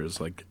Skechers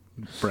like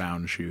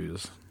brown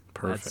shoes.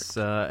 Perfect.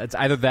 It's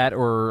either that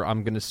or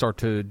I'm gonna start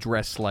to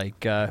dress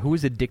like who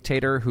was a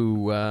dictator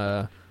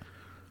who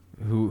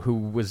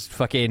was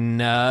fucking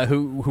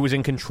who was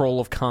in control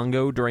of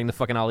Congo during the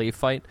fucking Ali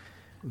fight?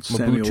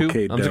 Samuel Mobutu.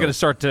 K. I'm just Doe. gonna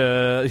start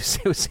to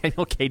say it was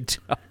Samuel K.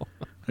 Doe.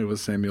 It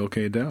was Samuel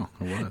K. Doe.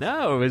 It was.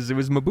 No, it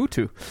was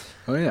Mobutu.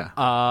 Oh yeah.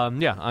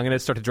 Yeah, I'm gonna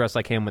start to dress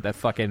like him with that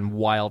fucking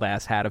wild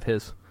ass hat of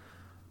his.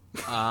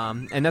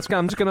 And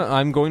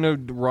I'm going to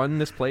run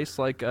this place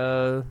like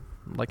an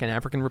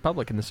African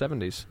republic in the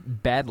 70s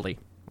badly,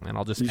 and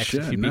I'll just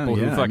execute people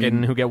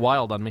who get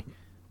wild on me.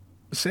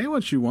 Say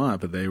what you want,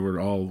 but they were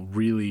all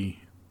really.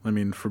 I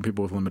mean, for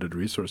people with limited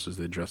resources,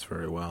 they dress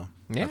very well.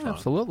 Yeah,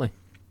 absolutely.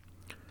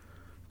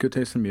 Good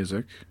taste in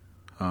music.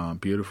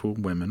 Beautiful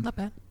women. Not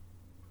bad.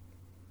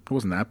 It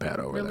wasn't that bad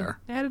over there.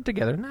 Add it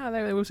together. No,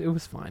 it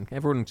was fine.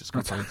 Everyone just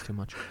complains too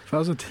much.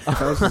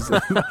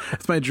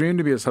 It's my dream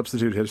to be a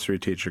substitute history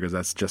teacher because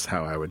that's just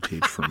how I would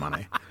teach for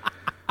money.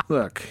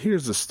 Look,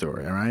 here's the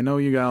story. All right? I know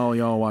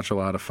y'all watch a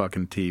lot of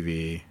fucking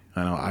TV.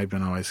 I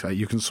know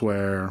you can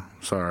swear.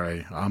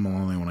 Sorry, I'm the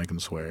only one I can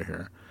swear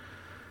here.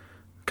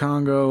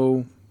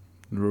 Congo,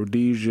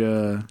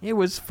 Rhodesia. It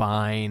was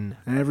fine.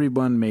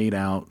 Everyone made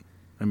out.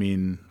 I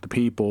mean, the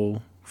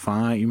people,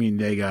 fine. You mean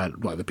they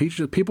got,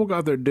 the people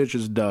got their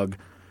ditches dug.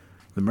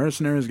 The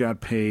mercenaries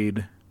got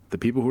paid. The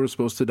people who were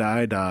supposed to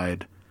die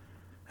died.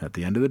 At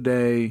the end of the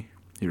day,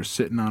 you're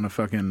sitting on a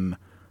fucking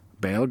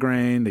bale of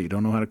grain that you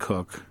don't know how to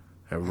cook.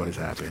 Everybody's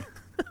happy.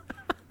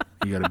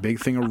 You got a big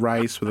thing of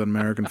rice with an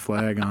American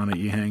flag on it.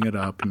 You hang it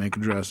up, you make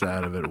a dress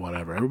out of it,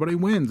 whatever. Everybody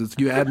wins.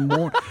 You add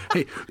more.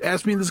 Hey,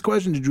 ask me this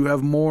question. Did you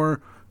have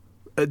more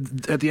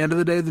at the end of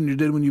the day than you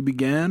did when you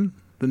began?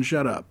 Then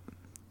shut up.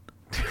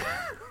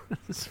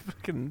 This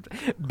fucking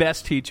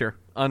best teacher.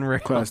 Unreal.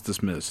 Class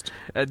dismissed.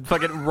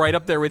 Fucking right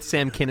up there with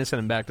Sam Kinison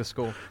and Back to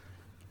School.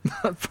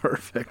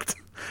 Perfect.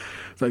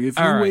 It's like if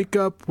you wake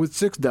up with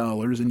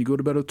 $6 and you go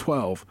to bed at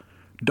 12,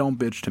 don't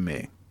bitch to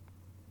me.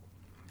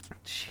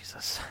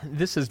 Jesus.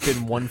 This has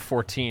been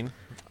 114.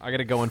 I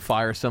gotta go and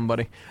fire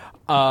somebody. Do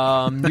you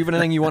have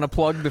anything you want to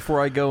plug before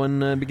I go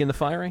and begin the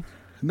firing?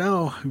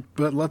 No,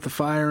 but let the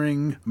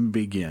firing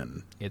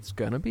begin. It's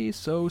gonna be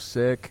so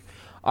sick.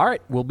 All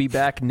right, we'll be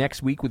back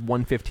next week with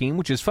 115,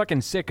 which is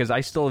fucking sick because I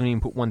still haven't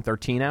even put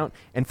 113 out,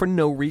 and for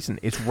no reason.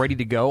 It's ready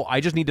to go.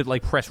 I just need to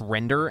press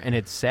render and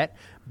it's set,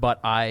 but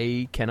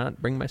I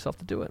cannot bring myself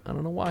to do it. I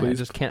don't know why. Please. I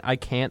just can't. I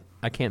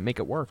can't make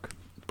it work.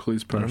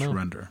 Please press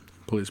render.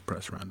 Please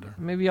press render.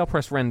 Maybe I'll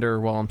press render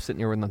while I'm sitting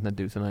here with nothing to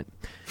do tonight.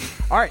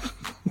 All right,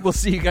 we'll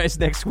see you guys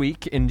next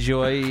week.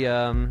 Enjoy.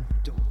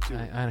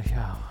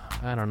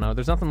 I don't know.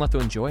 There's nothing left to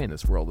enjoy in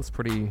this world. It's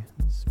pretty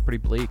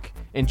bleak.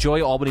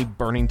 Enjoy Albany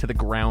burning to the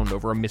ground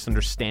over a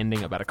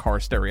misunderstanding about a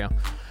car stereo.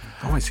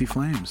 Oh, I see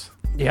flames.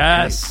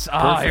 Yes.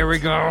 Perfect. Here we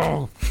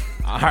go.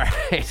 All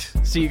right.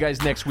 See you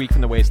guys next week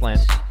from the Wasteland.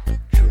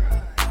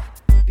 Drive,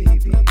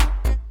 baby,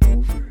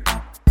 overnight.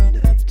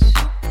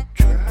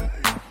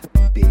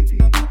 Drive, baby,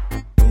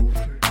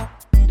 overnight.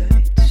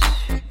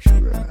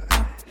 Drive.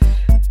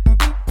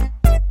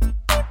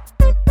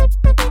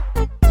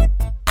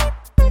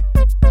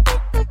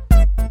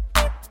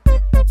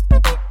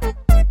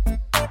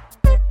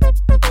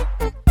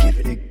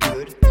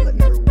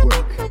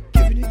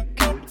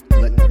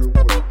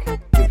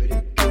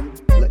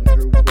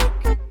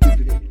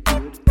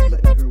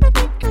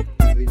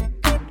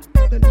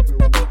 letting her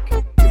work,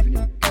 giving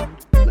it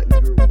good, letting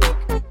her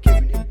work,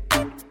 giving it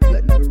good,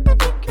 letting her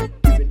work,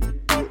 giving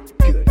it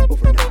good,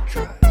 overnight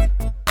drive.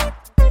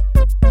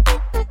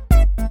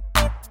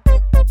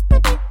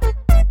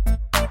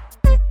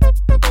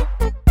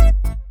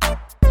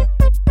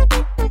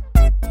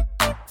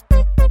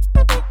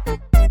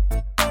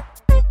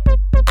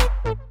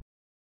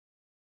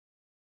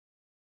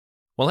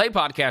 Well, hey,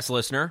 podcast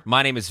listener.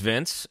 My name is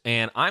Vince,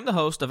 and I'm the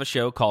host of a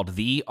show called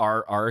The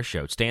RR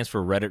Show. It stands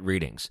for Reddit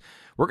Readings.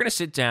 We're going to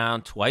sit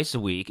down twice a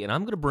week, and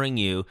I'm going to bring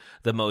you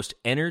the most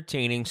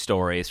entertaining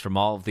stories from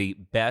all of the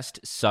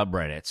best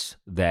subreddits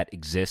that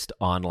exist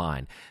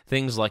online.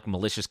 Things like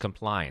malicious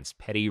compliance,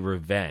 petty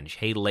revenge,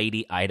 hey,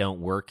 lady, I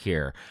don't work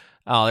here.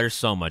 Oh, there's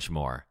so much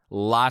more.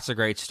 Lots of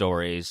great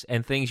stories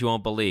and things you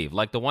won't believe.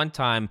 Like the one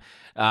time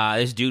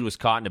this dude was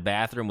caught in a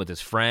bathroom with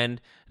his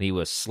friend, and he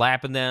was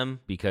slapping them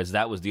because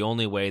that was the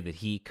only way that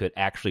he could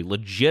actually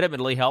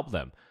legitimately help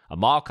them. A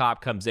mall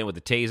cop comes in with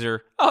a taser.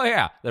 Oh,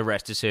 yeah, the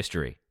rest is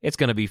history. It's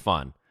going to be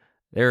fun.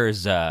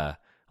 There's, I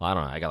don't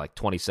know, I got like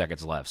 20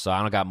 seconds left, so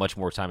I don't got much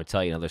more time to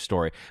tell you another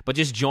story. But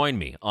just join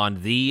me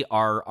on The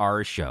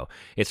RR Show.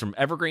 It's from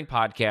Evergreen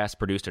Podcast,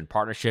 produced in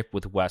partnership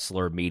with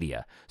Wessler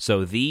Media.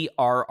 So The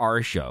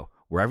RR Show,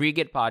 wherever you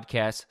get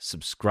podcasts,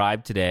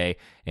 subscribe today.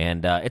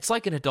 And it's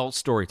like an adult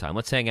story time.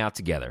 Let's hang out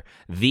together.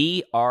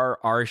 The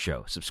RR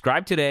Show.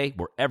 Subscribe today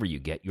wherever you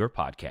get your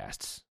podcasts.